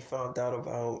Faraji found out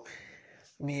about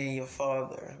me and your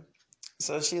father.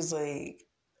 So she's like,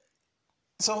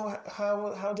 so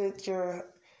how did your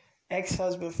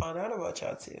ex-husband find out about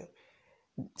y'all two?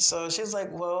 So she's like,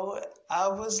 well, I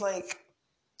was like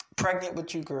pregnant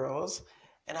with you girls,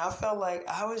 and I felt like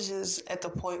I was just at the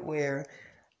point where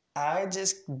I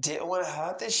just didn't want to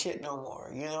hide this shit no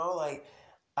more. You know, like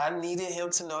I needed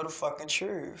him to know the fucking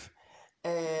truth.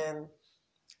 And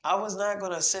I was not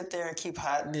going to sit there and keep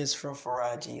hiding this from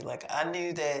Faraji. Like, I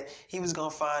knew that he was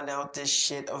going to find out this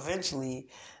shit eventually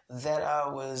that I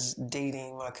was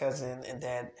dating my cousin and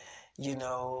that, you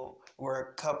know, we're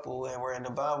a couple and we're in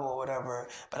the Bible or whatever.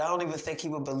 But I don't even think he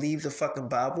would believe the fucking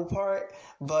Bible part.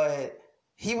 But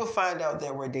he would find out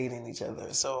that we're dating each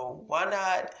other. So why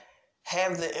not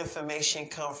have the information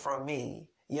come from me,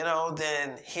 you know,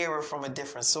 than hear it from a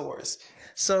different source?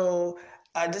 So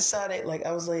I decided, like,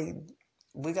 I was like,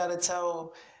 we gotta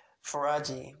tell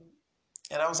Faraji.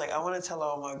 And I was like, I want to tell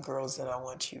all my girls that I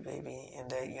want you, baby, and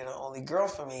that you're the only girl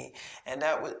for me. And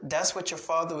that's what your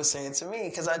father was saying to me,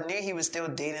 because I knew he was still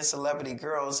dating celebrity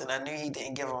girls, and I knew he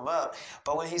didn't give them up.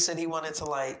 But when he said he wanted to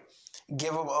like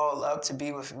give them all up to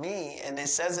be with me, and it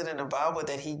says it in the Bible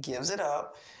that he gives it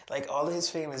up, like all of his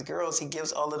famous girls, he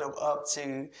gives all of them up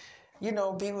to, you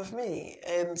know, be with me.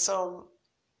 And so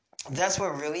that's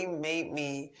what really made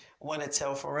me want to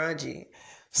tell Faraji.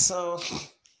 So,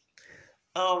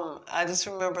 I just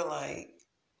remember like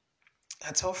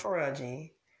I told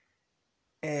Faraji,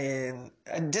 and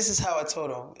this is how I told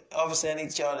him. Obviously, I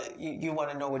need y'all to you want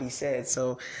to know what he said.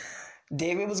 So,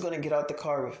 David was going to get out the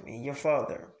car with me, your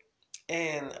father,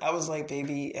 and I was like,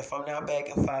 baby, if I'm not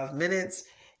back in 5 minutes,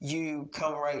 you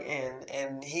come right in.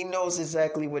 And he knows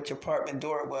exactly what your apartment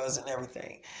door was and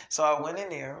everything. So I went in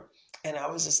there and I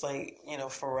was just like, you know,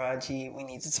 Faraji, we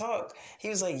need to talk. He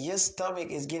was like, your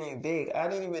stomach is getting big. I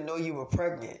didn't even know you were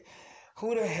pregnant.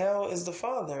 Who the hell is the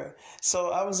father? So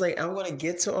I was like, I'm going to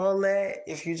get to all that.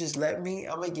 If you just let me,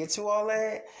 I'm going to get to all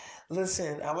that.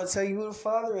 Listen, I'm going to tell you who the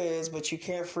father is, but you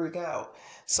can't freak out.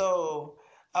 So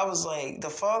I was like, the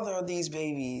father of these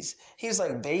babies, he was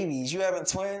like, babies, you having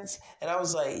twins? And I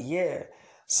was like, yeah.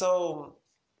 So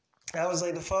I was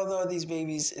like, the father of these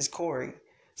babies is Corey.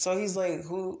 So he's like,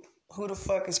 who the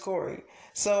fuck is Corey?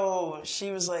 So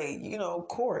she was like,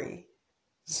 Corey.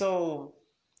 So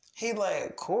he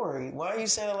like, Corey, why are you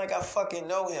saying it like I fucking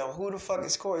know him? Who the fuck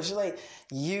is Corey? She's like,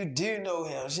 you do know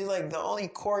him. She's like, the only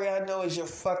Corey I know is your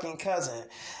fucking cousin.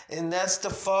 And that's the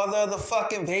father of the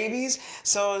fucking babies?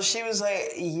 So she was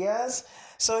like, yes.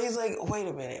 So he's like, wait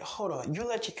a minute, hold on. You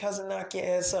let your cousin knock your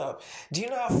ass up. Do you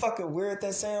know how fucking weird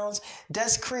that sounds?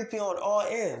 That's creepy on all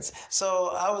ends.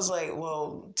 So I was like,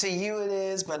 well, to you it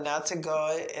is, but not to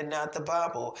God and not the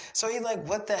Bible. So he's like,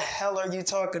 what the hell are you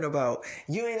talking about?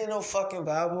 You ain't in no fucking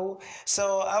Bible.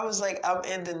 So I was like, I'm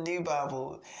in the new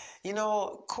Bible.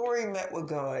 Corey met with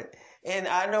God. And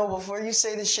I know before you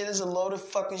say this shit is a load of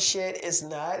fucking shit, it's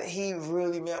not. He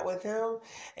really met with him,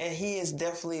 and he is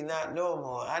definitely not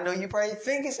normal. I know you probably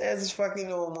think it's as fucking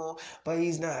normal, but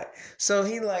he's not. So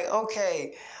he like,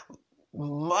 okay,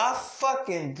 my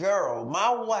fucking girl,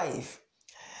 my wife,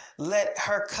 let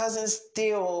her cousin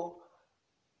steal.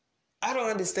 I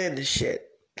don't understand this shit.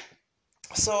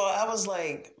 So I was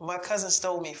like, my cousin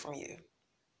stole me from you.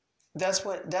 That's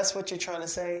what you're trying to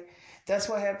say? That's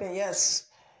what happened? Yes.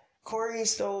 Corey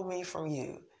stole me from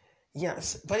you.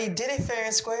 Yes. But he did it fair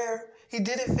and square. He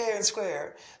did it fair and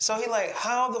square. So he like,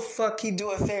 how the fuck he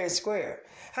do it fair and square?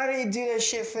 How did he do that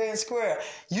shit fair and square?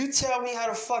 You tell me how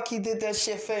the fuck he did that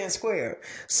shit fair and square.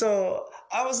 So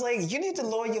I was like, you need to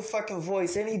lower your fucking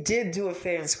voice. And he did do it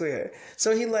fair and square.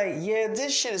 So he like, yeah,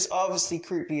 this shit is obviously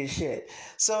creepy as shit.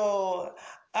 So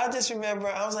I just remember,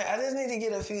 I was like, I just need to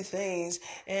get a few things.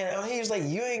 And he was like,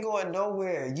 you ain't going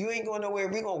nowhere. You ain't going nowhere.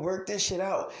 We gonna work this shit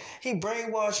out. He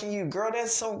brainwashing you. Girl,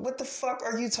 what the fuck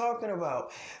are you talking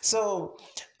about? So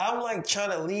I'm like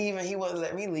trying to leave and he wouldn't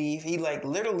let me leave. He like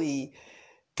literally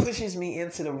pushes me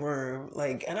into the room.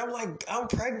 Like, and I'm like, I'm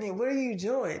pregnant. What are you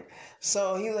doing?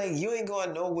 So he like, you ain't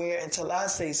going nowhere until I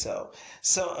say so.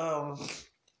 So,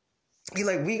 he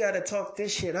like, we gotta talk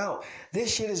this shit out.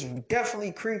 This shit is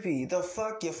definitely creepy. The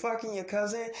fuck? You're fucking your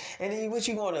cousin? And then what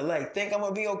you gonna like think I'm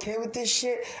gonna be okay with this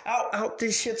shit? Out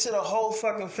this shit to the whole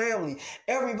fucking family.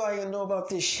 Everybody will know about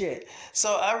this shit.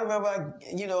 So I remember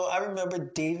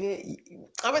David.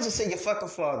 I'm gonna just say your fucking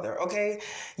father, okay?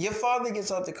 Your father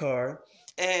gets out the car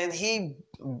and he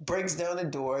breaks down the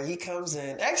door. He comes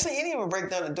in. Actually, he didn't even break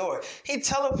down the door. He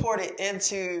teleported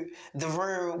into the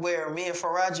room where me and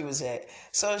Faraji was at.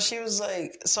 So she was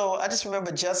like, so I just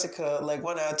remember Jessica, like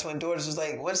one of our twin daughters, was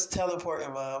like, what's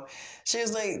teleporting, Mom? She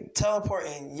was like,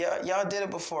 teleporting. Y'all did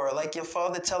it before. Like your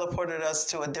father teleported us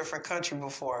to a different country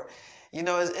before.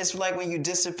 It's like when you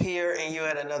disappear and you're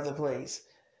at another place.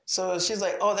 So she's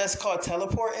like, oh, that's called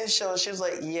teleporting? So she was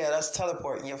like, yeah, that's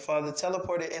teleporting. Your father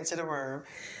teleported into the room.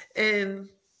 And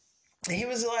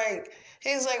he's like,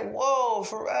 whoa,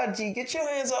 Faraji, get your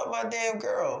hands off my damn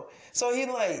girl. So he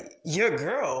like, your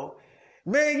girl?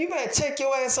 Man, you better take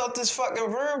your ass out this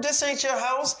fucking room. This ain't your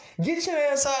house. Get your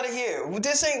ass out of here.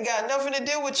 This ain't got nothing to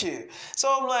do with you.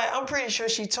 So I'm like, I'm pretty sure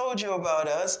she told you about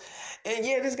us. And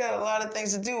yeah, this got a lot of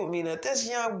things to do with me. Now, this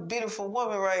young, beautiful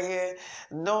woman right here,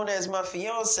 known as my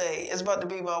fiance, is about to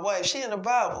be my wife. She in the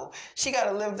Bible. She got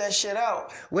to live that shit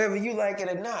out, whether you like it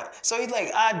or not. So he's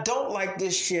like, I don't like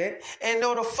this shit, and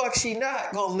no, the fuck she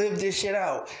not gonna live this shit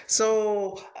out.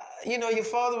 So, your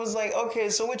father was like, okay,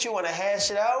 so what you want to hash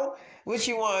it out? What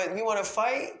you want? You want to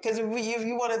fight? Because if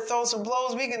you want to throw some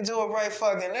blows, we can do it right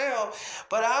fucking now.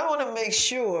 But I want to make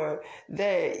sure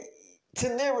that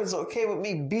Tanira's okay with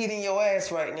me beating your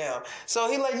ass right now.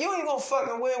 So he like, you ain't gonna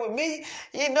fucking win with me.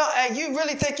 And you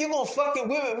really think you gonna fucking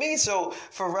win with me? So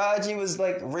Faraji was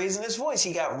like raising his voice.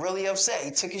 He got really upset. He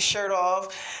took his shirt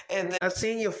off. And then I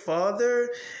seen your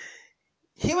father.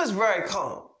 He was very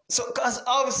calm. So, cause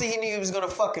obviously he knew he was gonna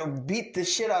fucking beat the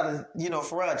shit out of,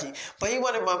 Faraji. But he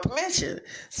wanted my permission.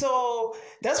 So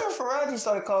that's when Faraji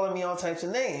started calling me all types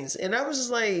of names. And I was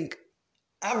just like,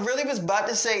 I really was about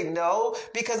to say no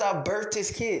because I birthed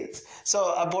his kids.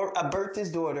 So I birthed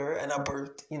his daughter and I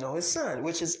birthed, his son,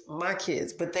 which is my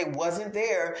kids. But they wasn't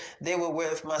there. They were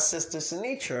with my sister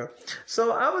Sinitra.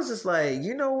 So I was just like,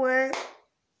 you know what?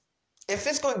 If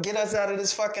it's gonna get us out of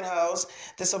this fucking house,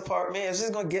 this apartment, if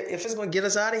it's gonna get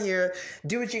us out of here,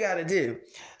 do what you gotta do.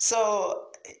 So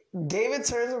David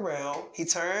turns around, he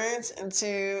turns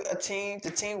into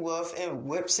the teen wolf and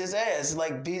whips his ass,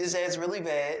 like beat his ass really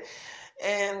bad.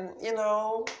 And,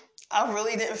 I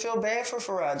really didn't feel bad for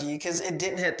Faraji because it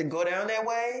didn't have to go down that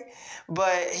way.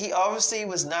 But he obviously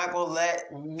was not going to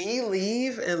let me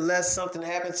leave unless something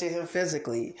happened to him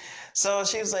physically. So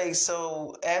she was like,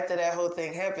 so after that whole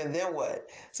thing happened, then what?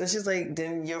 So she's like,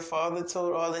 then your father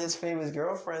told all of his famous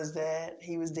girlfriends that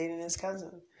he was dating his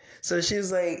cousin. So she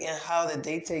was like, and how did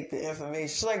they take the information?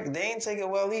 She's like, they ain't take it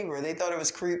well either. They thought it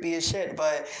was creepy as shit.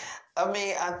 But I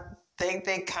mean, I think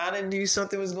they kind of knew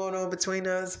something was going on between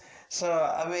us. So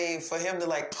I mean, for him to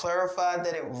like clarify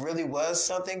that it really was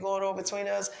something going on between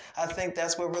us, I think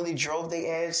that's what really drove the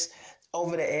edge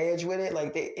over the edge with it.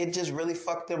 Like it just really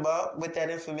fucked them up with that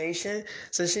information.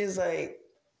 So she's like,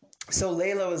 so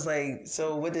Layla was like,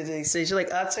 so what did they say? She's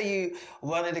like, I'll tell you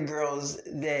one of the girls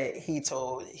that he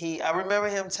told. I remember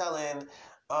him telling,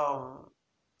 um,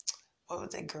 what was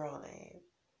that girl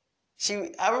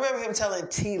name? I remember him telling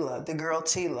Tila, the girl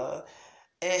Tila,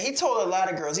 and he told a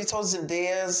lot of girls. He told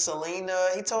Zendaya, Selena.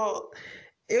 He told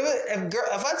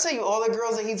if I tell you all the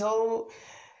girls that he told,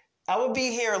 I would be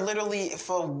here literally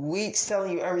for weeks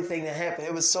telling you everything that happened.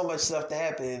 It was so much stuff that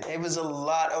happened. It was a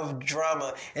lot of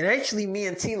drama. And actually, me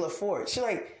and Tila for it. She's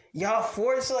like, y'all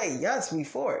for it? She's like, yes, we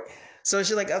for it. So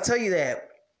she's like, I'll tell you that.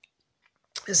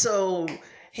 So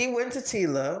he went to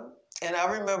Tila, and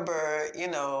I remember,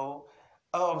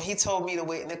 he told me to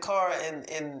wait in the car,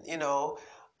 and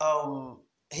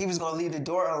he was going to leave the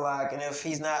door unlocked, and if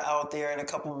he's not out there in a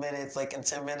couple minutes, like in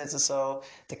 10 minutes or so,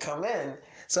 to come in.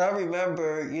 So I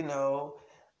remember, he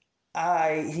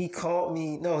called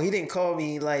me. No, he didn't call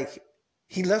me. Like,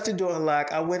 he left the door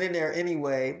unlocked. I went in there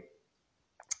anyway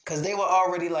because they were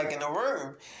already like in the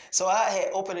room. So I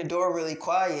had opened the door really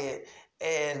quiet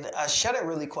and I shut it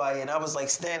really quiet. And I was like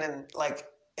standing like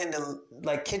in the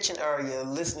like kitchen area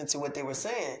listening to what they were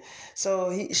saying.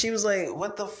 So she was like,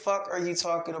 what the fuck are you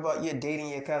talking about? You're dating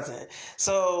your cousin.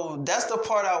 So that's the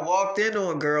part I walked in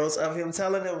on, girls, of him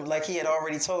telling them like he had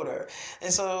already told her.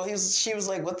 And so she was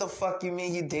like, what the fuck you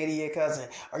mean you dating your cousin?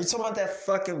 Are you talking about that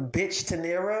fucking bitch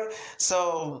Tanera?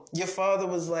 So your father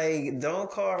was like,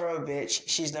 don't call her a bitch.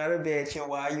 She's not a bitch. And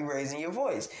why are you raising your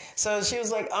voice? So she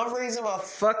was like, I'm raising my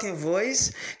fucking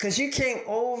voice because you came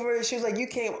over. She was like, you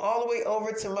came all the way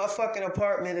over to my fucking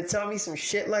apartment to tell me some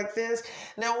shit like this.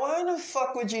 Now, why the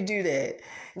fuck would you do that?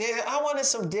 Nigga, I wanted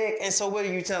some dick, and so what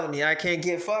are you telling me? I can't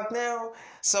get fucked now?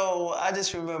 So I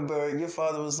just remember your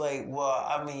father was like, well,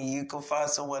 I mean, you can find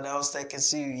someone else that can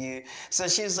sue you. So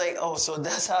she was like, oh, so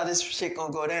that's how this shit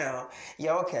gonna go down.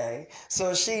 Yeah, okay.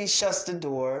 So she shuts the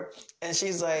door, and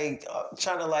she's like,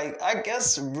 trying to like, I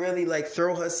guess really like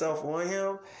throw herself on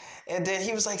him. And then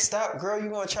he was like, stop, girl, you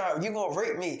gonna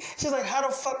rape me. She's like, how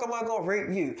the fuck am I gonna rape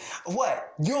you?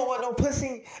 What? You don't want no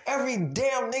pussy? Every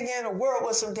damn nigga in the world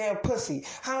wants some damn pussy.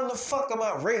 How the fuck am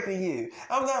I raping you?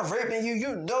 I'm not raping you.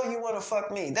 You know you want to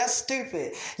fuck me. That's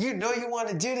stupid. You know you want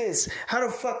to do this. How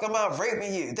the fuck am I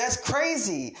raping you? That's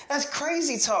crazy. That's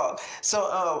crazy talk.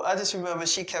 So I just remember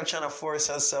she kept trying to force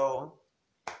herself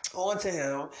onto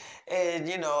him,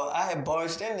 and I had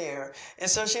barged in there, and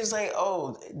so she was like,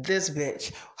 oh, this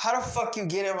bitch, how the fuck you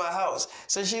get in my house?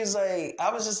 So she was like,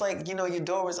 I was just like, your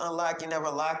door was unlocked, you never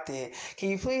locked it, can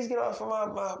you please get off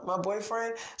of my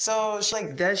boyfriend? So she's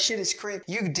like, that shit is creepy.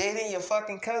 You dating your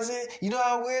fucking cousin? You know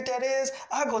how weird that is?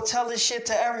 I go tell this shit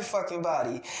to every fucking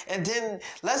body, and then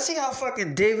let's see how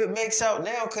fucking David makes out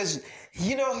now, because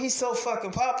he's so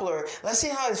fucking popular. Let's see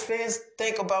how his fans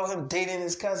think about him dating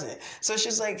his cousin. So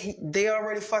she's like, they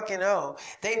already fucking know.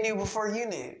 They knew before you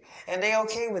knew. And they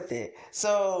okay with it.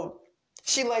 So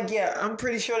she like, yeah, I'm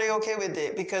pretty sure they okay with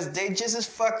it because they just as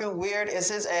fucking weird as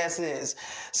his ass is.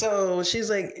 So she's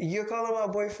like, you're calling my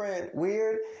boyfriend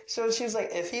weird? So she's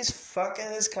like, if he's fucking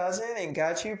his cousin and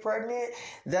got you pregnant,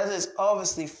 that is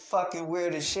obviously fucking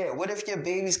weird as shit. What if your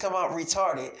babies come out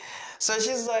retarded? So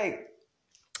she's like,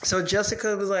 so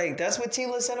Jessica was like, that's what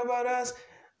Tila said about us?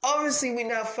 Obviously, we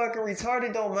not fucking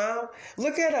retarded though, Mom.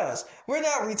 Look at us. We're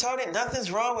not retarded.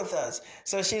 Nothing's wrong with us.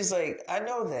 So she's like, I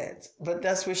know that. But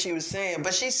that's what she was saying.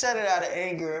 But she said it out of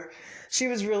anger. She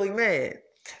was really mad.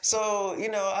 So,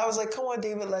 I was like, come on,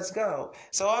 David, let's go.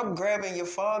 So I'm grabbing your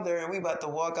father and we about to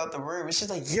walk out the room. And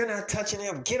she's like, you're not touching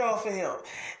him. Get off of him.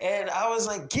 And I was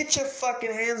like, get your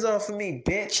fucking hands off of me,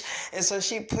 bitch. And so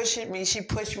she pushed me. She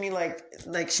pushed me like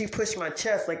she pushed my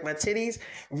chest, like my titties,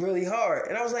 really hard.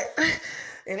 And I was like,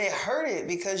 and it hurted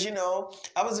because,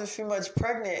 I was a few months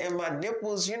pregnant and my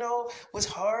nipples, was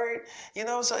hard,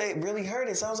 so it really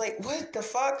hurted. So I was like, what the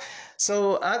fuck?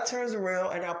 So I turns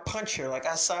around and I punch her. Like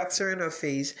I socks her in her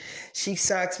face. She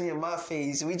socks me in my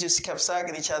face. We just kept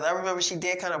socking each other. I remember she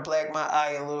did kind of black my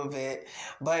eye a little bit,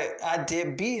 but I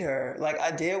did beat her. Like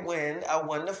I did win. I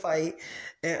won the fight.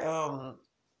 And,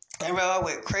 I remember I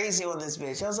went crazy on this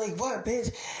bitch. I was like, what,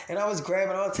 bitch? And I was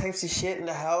grabbing all types of shit in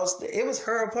the house. It was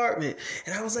her apartment.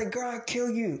 And I was like, girl, I'll kill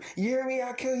you. You hear me?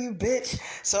 I'll kill you, bitch.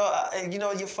 So,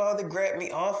 your father grabbed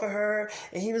me off of her.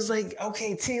 And he was like,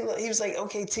 okay, Tila. He was like,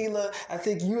 okay, Tila, I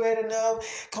think you had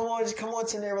enough. Come on,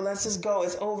 Tanera. Let's just go.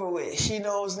 It's over with. She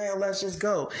knows now. Let's just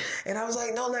go. And I was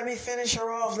like, no, let me finish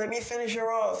her off. Let me finish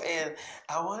her off. And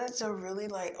I wanted to really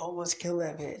almost kill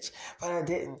that bitch. But I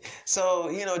didn't.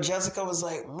 So, Jessica was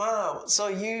like, Mom, so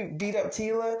you beat up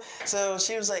Tila? So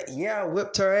she was like, yeah, I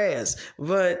whipped her ass.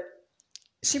 But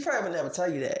she probably would never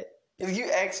tell you that. If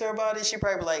you ask her about it, she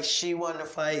probably be like, she won the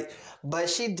fight, but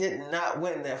she did not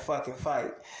win that fucking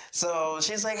fight. So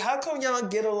she's like, how come y'all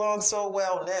get along so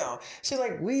well now? She's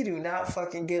like, we do not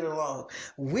fucking get along.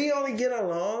 We only get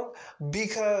along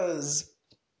because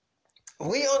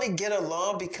we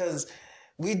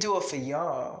do it for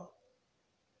y'all.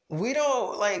 We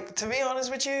don't, to be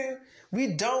honest with you, we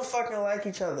don't fucking like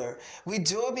each other. We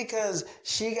do it because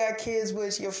she got kids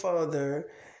with your father,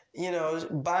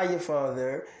 by your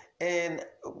father. And,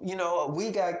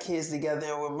 we got kids together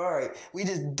and we're married. We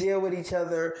just deal with each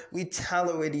other. We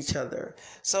tolerate each other.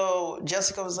 So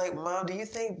Jessica was like, Mom, do you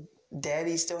think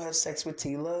Daddy still have sex with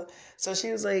Tila? So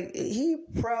she was like, he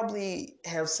probably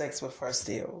have sex with her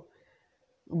still.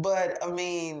 But,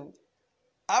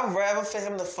 I'd rather for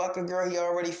him to fuck a girl he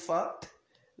already fucked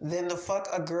than to fuck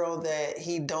a girl that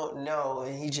he don't know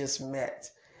and he just met.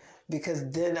 Because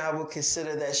then I would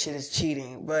consider that shit as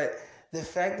cheating. But the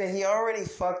fact that he already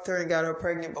fucked her and got her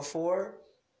pregnant before,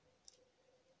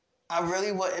 I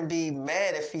really wouldn't be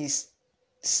mad if he's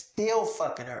still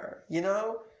fucking her,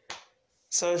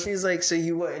 So she's like, so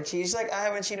you wouldn't cheat? She's like, I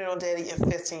haven't cheated on Daddy in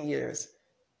 15 years.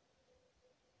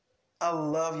 I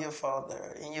love your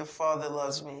father and your father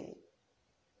loves me.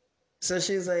 So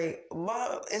she's like,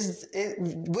 Mom,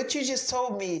 what you just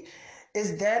told me,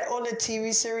 is that on the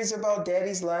TV series about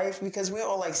Daddy's life? Because we're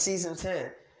on season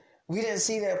 10. We didn't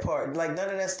see that part. None of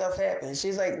that stuff happened.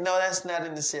 She's like, no, that's not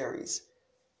in the series.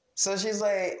 So she's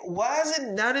like, why is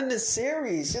it not in the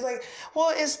series? She's like,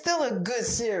 well, it's still a good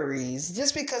series.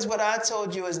 Just because what I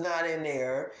told you is not in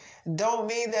there, don't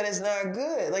mean that it's not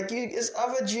good. It's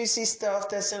other juicy stuff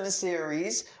that's in the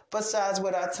series besides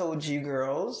what I told you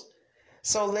girls.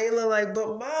 So Layla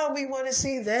but Mom, we want to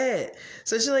see that.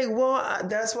 So she's like, well,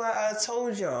 that's why I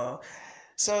told y'all.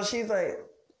 So she's like,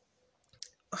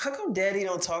 how come Daddy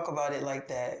don't talk about it like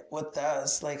that with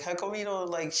us? How come you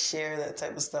don't share that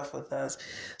type of stuff with us?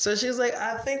 So she's like,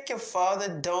 I think your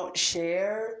father don't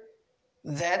share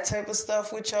that type of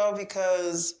stuff with y'all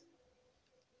because,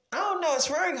 I don't know, it's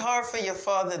very hard for your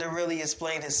father to really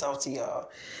explain himself to y'all.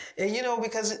 And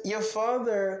because your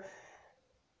father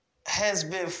has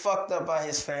been fucked up by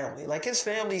his family. His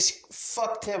family's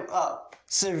fucked him up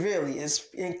severely,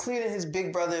 including his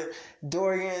big brother,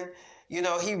 Dorian.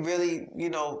 He really,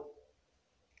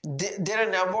 did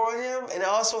a number on him. And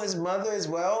also his mother as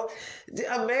well.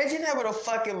 Imagine having a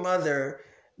fucking mother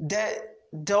that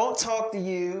don't talk to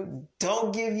you,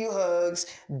 don't give you hugs,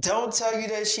 don't tell you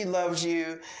that she loves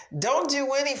you, don't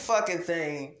do any fucking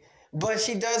thing, but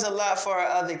she does a lot for her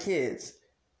other kids.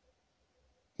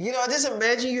 Just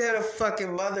imagine you had a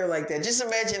fucking mother like that. Just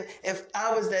imagine if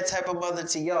I was that type of mother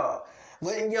to y'all.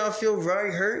 Wouldn't y'all feel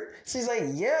very hurt? She's like,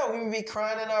 yeah, we would be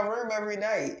crying in our room every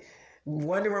night,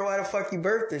 wondering why the fuck you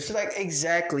birthed us. She's like,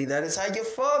 exactly. That is how your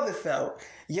father felt.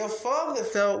 Your father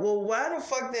felt, well, why the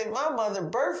fuck did my mother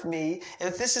birth me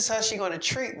if this is how she's going to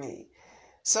treat me?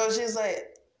 So she's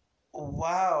like,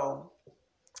 wow.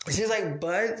 She's like,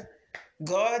 but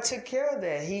God took care of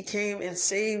that. He came and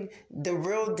saved the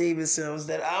real David Sims.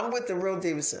 That I'm with the real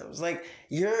David Sims.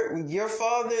 Your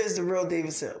father is the real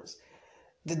David Sims.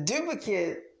 The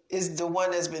duplicate is the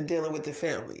one that's been dealing with the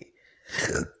family.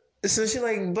 So she's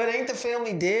like, but ain't the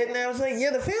family dead now? I was like, yeah,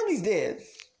 the family's dead.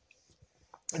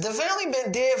 The family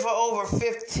been dead for over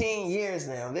 15 years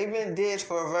now. They've been dead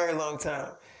for a very long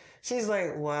time. She's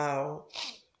like, wow.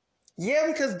 Yeah,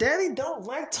 because Daddy don't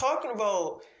like talking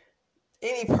about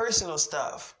any personal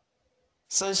stuff.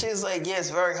 So she's like, yeah, it's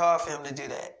very hard for him to do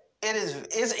that.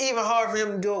 It's even hard for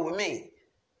him to do it with me.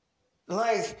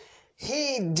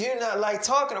 He do not like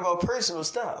talking about personal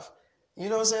stuff. You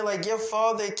know what I'm saying? Your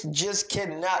father just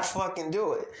cannot fucking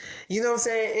do it. You know what I'm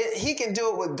saying? He can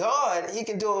do it with God. He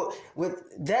can do it with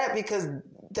that because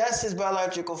that's his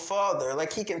biological father.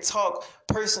 He can talk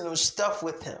personal stuff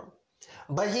with him.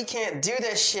 But he can't do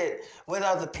that shit with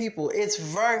other people. It's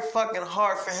very fucking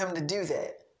hard for him to do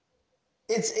that.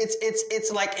 It's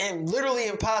literally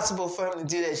impossible for him to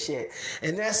do that shit.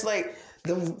 And that's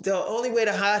the only way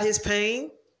to hide his pain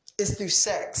is through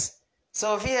sex.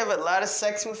 So if he have a lot of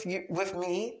sex with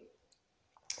me,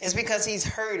 It's because he's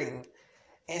hurting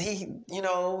and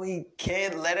he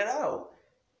can't let it out.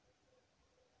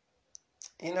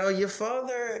 Your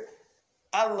father,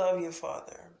 I love your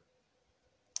father.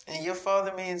 And your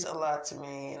father means a lot to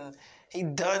me. And he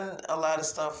done a lot of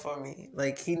stuff for me.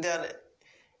 Like, he done it.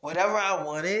 Whatever I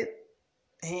wanted,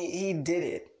 he did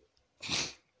it.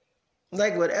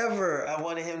 Like, whatever I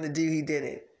wanted him to do, he did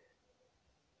it.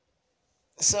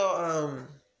 So,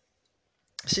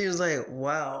 she was like,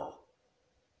 wow.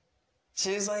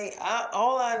 She was like,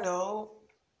 all I know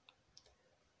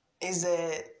is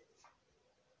that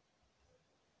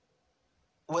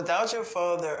without your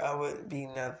father, I would be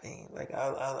nothing. Like,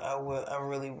 I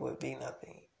really would be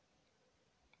nothing.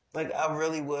 Like, I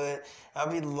really would.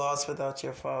 I'd be lost without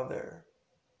your father.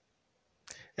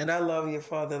 And I love your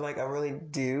father, like, I really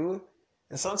do.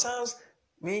 And sometimes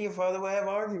me and your father would have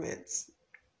arguments.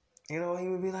 He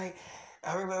would be like,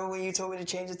 I remember when you told me to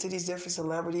change it to these different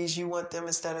celebrities, you want them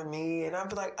instead of me. And I'd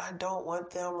be like, I don't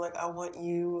want them. Like, I want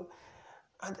you.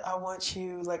 I want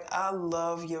you. Like, I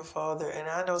love your father. And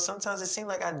I know sometimes it seemed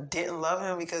like I didn't love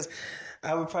him because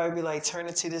I would probably be like, turn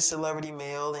into this celebrity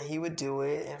male, and he would do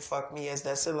it and fuck me as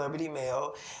that celebrity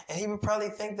male. And he would probably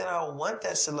think that I want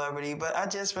that celebrity, but I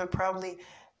just wanted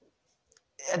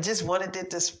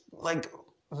it to, like,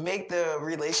 make the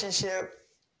relationship,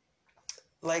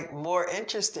 like, more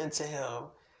interesting to him.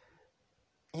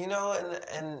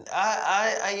 And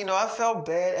I felt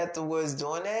bad afterwards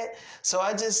doing that. So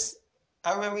I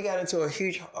remember we got into a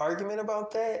huge argument about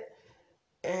that.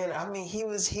 And I mean, he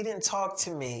didn't talk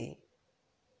to me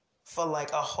for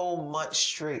like a whole month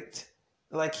straight.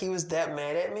 Like, he was that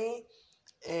mad at me.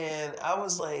 And I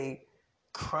was like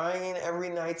crying every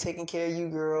night, taking care of you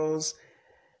girls.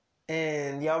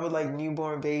 And y'all were like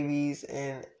newborn babies.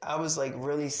 And I was like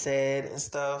really sad and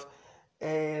stuff.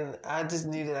 And I just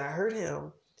knew that I hurt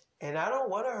him. And I don't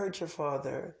want to hurt your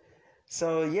father.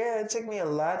 So, yeah, it took me a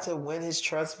lot to win his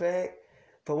trust back.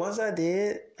 But once I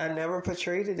did, I never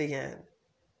portrayed it again.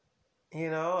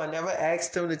 I never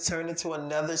asked him to turn into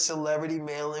another celebrity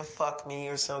male and fuck me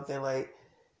or something. Like,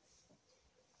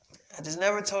 I just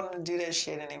never told him to do that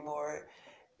shit anymore.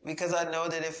 Because I know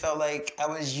that it felt like I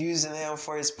was using him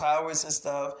for his powers and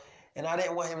stuff. And I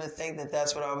didn't want him to think that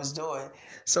that's what I was doing.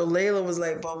 So Layla was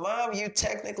like, but Mom, you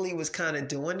technically was kind of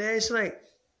doing that. She's like,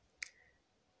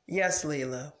 yes,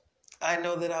 Layla, I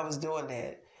know that I was doing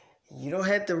that. You don't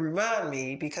have to remind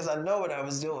me because I know what I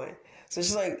was doing. So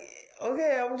she's like,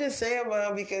 okay, I'm just saying,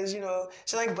 Mom, because,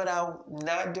 she's like, but I'm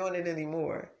not doing it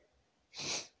anymore.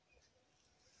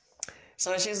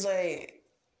 So she's like,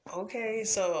 okay.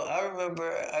 So I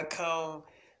remember I come,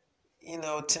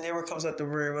 Tanera comes out the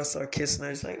room. I start kissing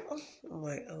her. She's like, oh. I'm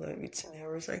like, I love you,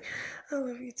 Tanera. It's like, I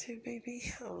love you too,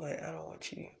 baby. I'm like, I don't want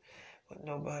you with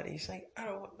nobody. She's like, I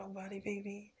don't want nobody,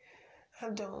 baby. I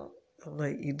don't. I'm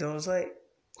like, you don't? It's like,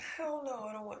 hell no,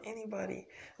 I don't want anybody.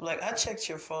 I'm like, I checked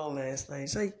your phone last night.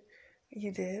 She's like,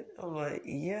 you did? I'm like,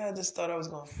 yeah, I just thought I was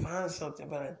going to find something,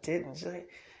 but I didn't. She's like,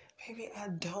 baby, I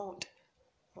don't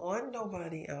want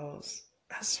nobody else.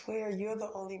 I swear, you're the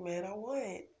only man I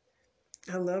want.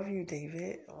 I love you,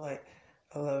 David. I'm like,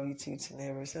 I love you too,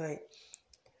 Tanera. She's like,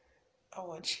 I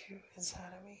want you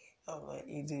inside of me. I'm like,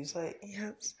 you do? She's like,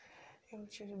 yep. I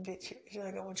want you to bitch. She's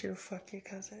like, I want you to fuck your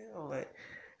cousin. I'm like,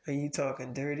 are you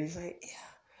talking dirty? She's like,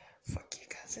 yeah, fuck your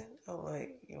cousin. I'm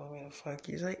like, you want me to fuck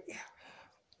you? She's like, yeah,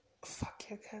 fuck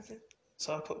your cousin.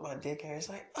 So I put my dick in her. It's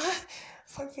like,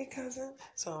 fuck your cousin.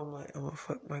 So I'm like, I'm gonna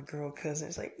fuck my girl cousin.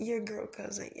 It's like, your girl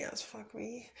cousin. Yes, fuck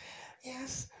me.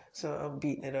 Yes. So I'm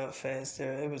beating it up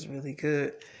faster. It was really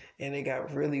good. And it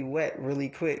got really wet really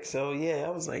quick. So yeah, I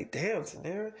was like, damn,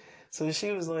 Tanera. So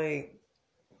she was like,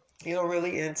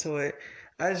 really into it.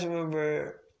 I just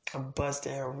remember I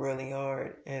busted her really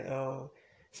hard. And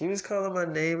she was calling my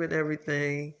name and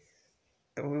everything.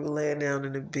 And we were laying down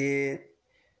in the bed.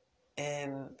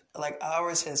 And like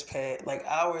hours have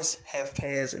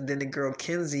passed. And then the girl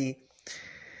Kenzie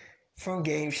from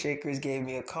Game Shakers gave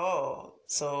me a call.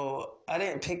 So I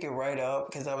didn't pick it right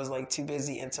up because I was like too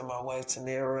busy into my wife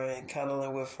Tanera and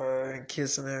cuddling with her and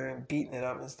kissing her and beating it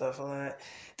up and stuff like that.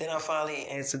 Then I finally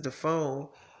answered the phone.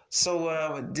 So what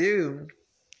I'm gonna do,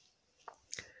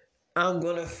 I'm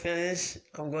going to finish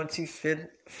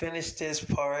this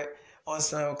part on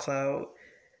SoundCloud,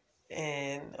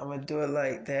 and I'm going to do it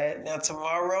like that. Now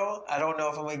tomorrow, I don't know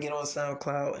if I'm going to get on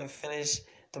SoundCloud and finish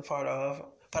the part off,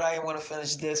 but I want to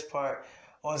finish this part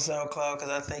on SoundCloud because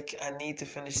I think I need to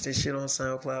finish this shit on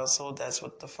SoundCloud, so that's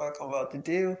what the fuck I'm about to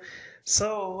do.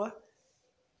 So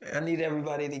I need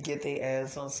everybody to get their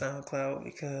ass on SoundCloud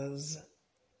because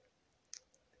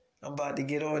I'm about to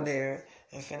get on there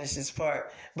and finish this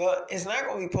part. But it's not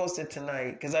going to be posted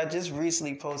tonight because I just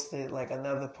recently posted like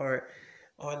another part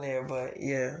on there. But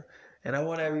yeah, and I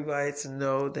want everybody to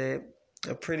know that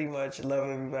I pretty much love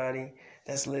everybody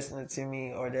that's listening to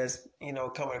me or that's,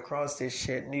 coming across this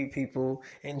shit, new people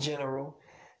in general.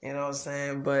 You know what I'm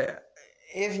saying? But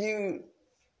if you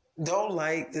don't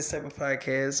like this type of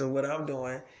podcast or what I'm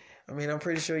doing, I mean, I'm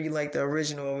pretty sure you like the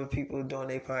original of the people doing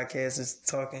their podcasts, is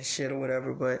talking shit or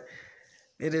whatever, but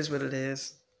it is what it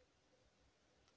is.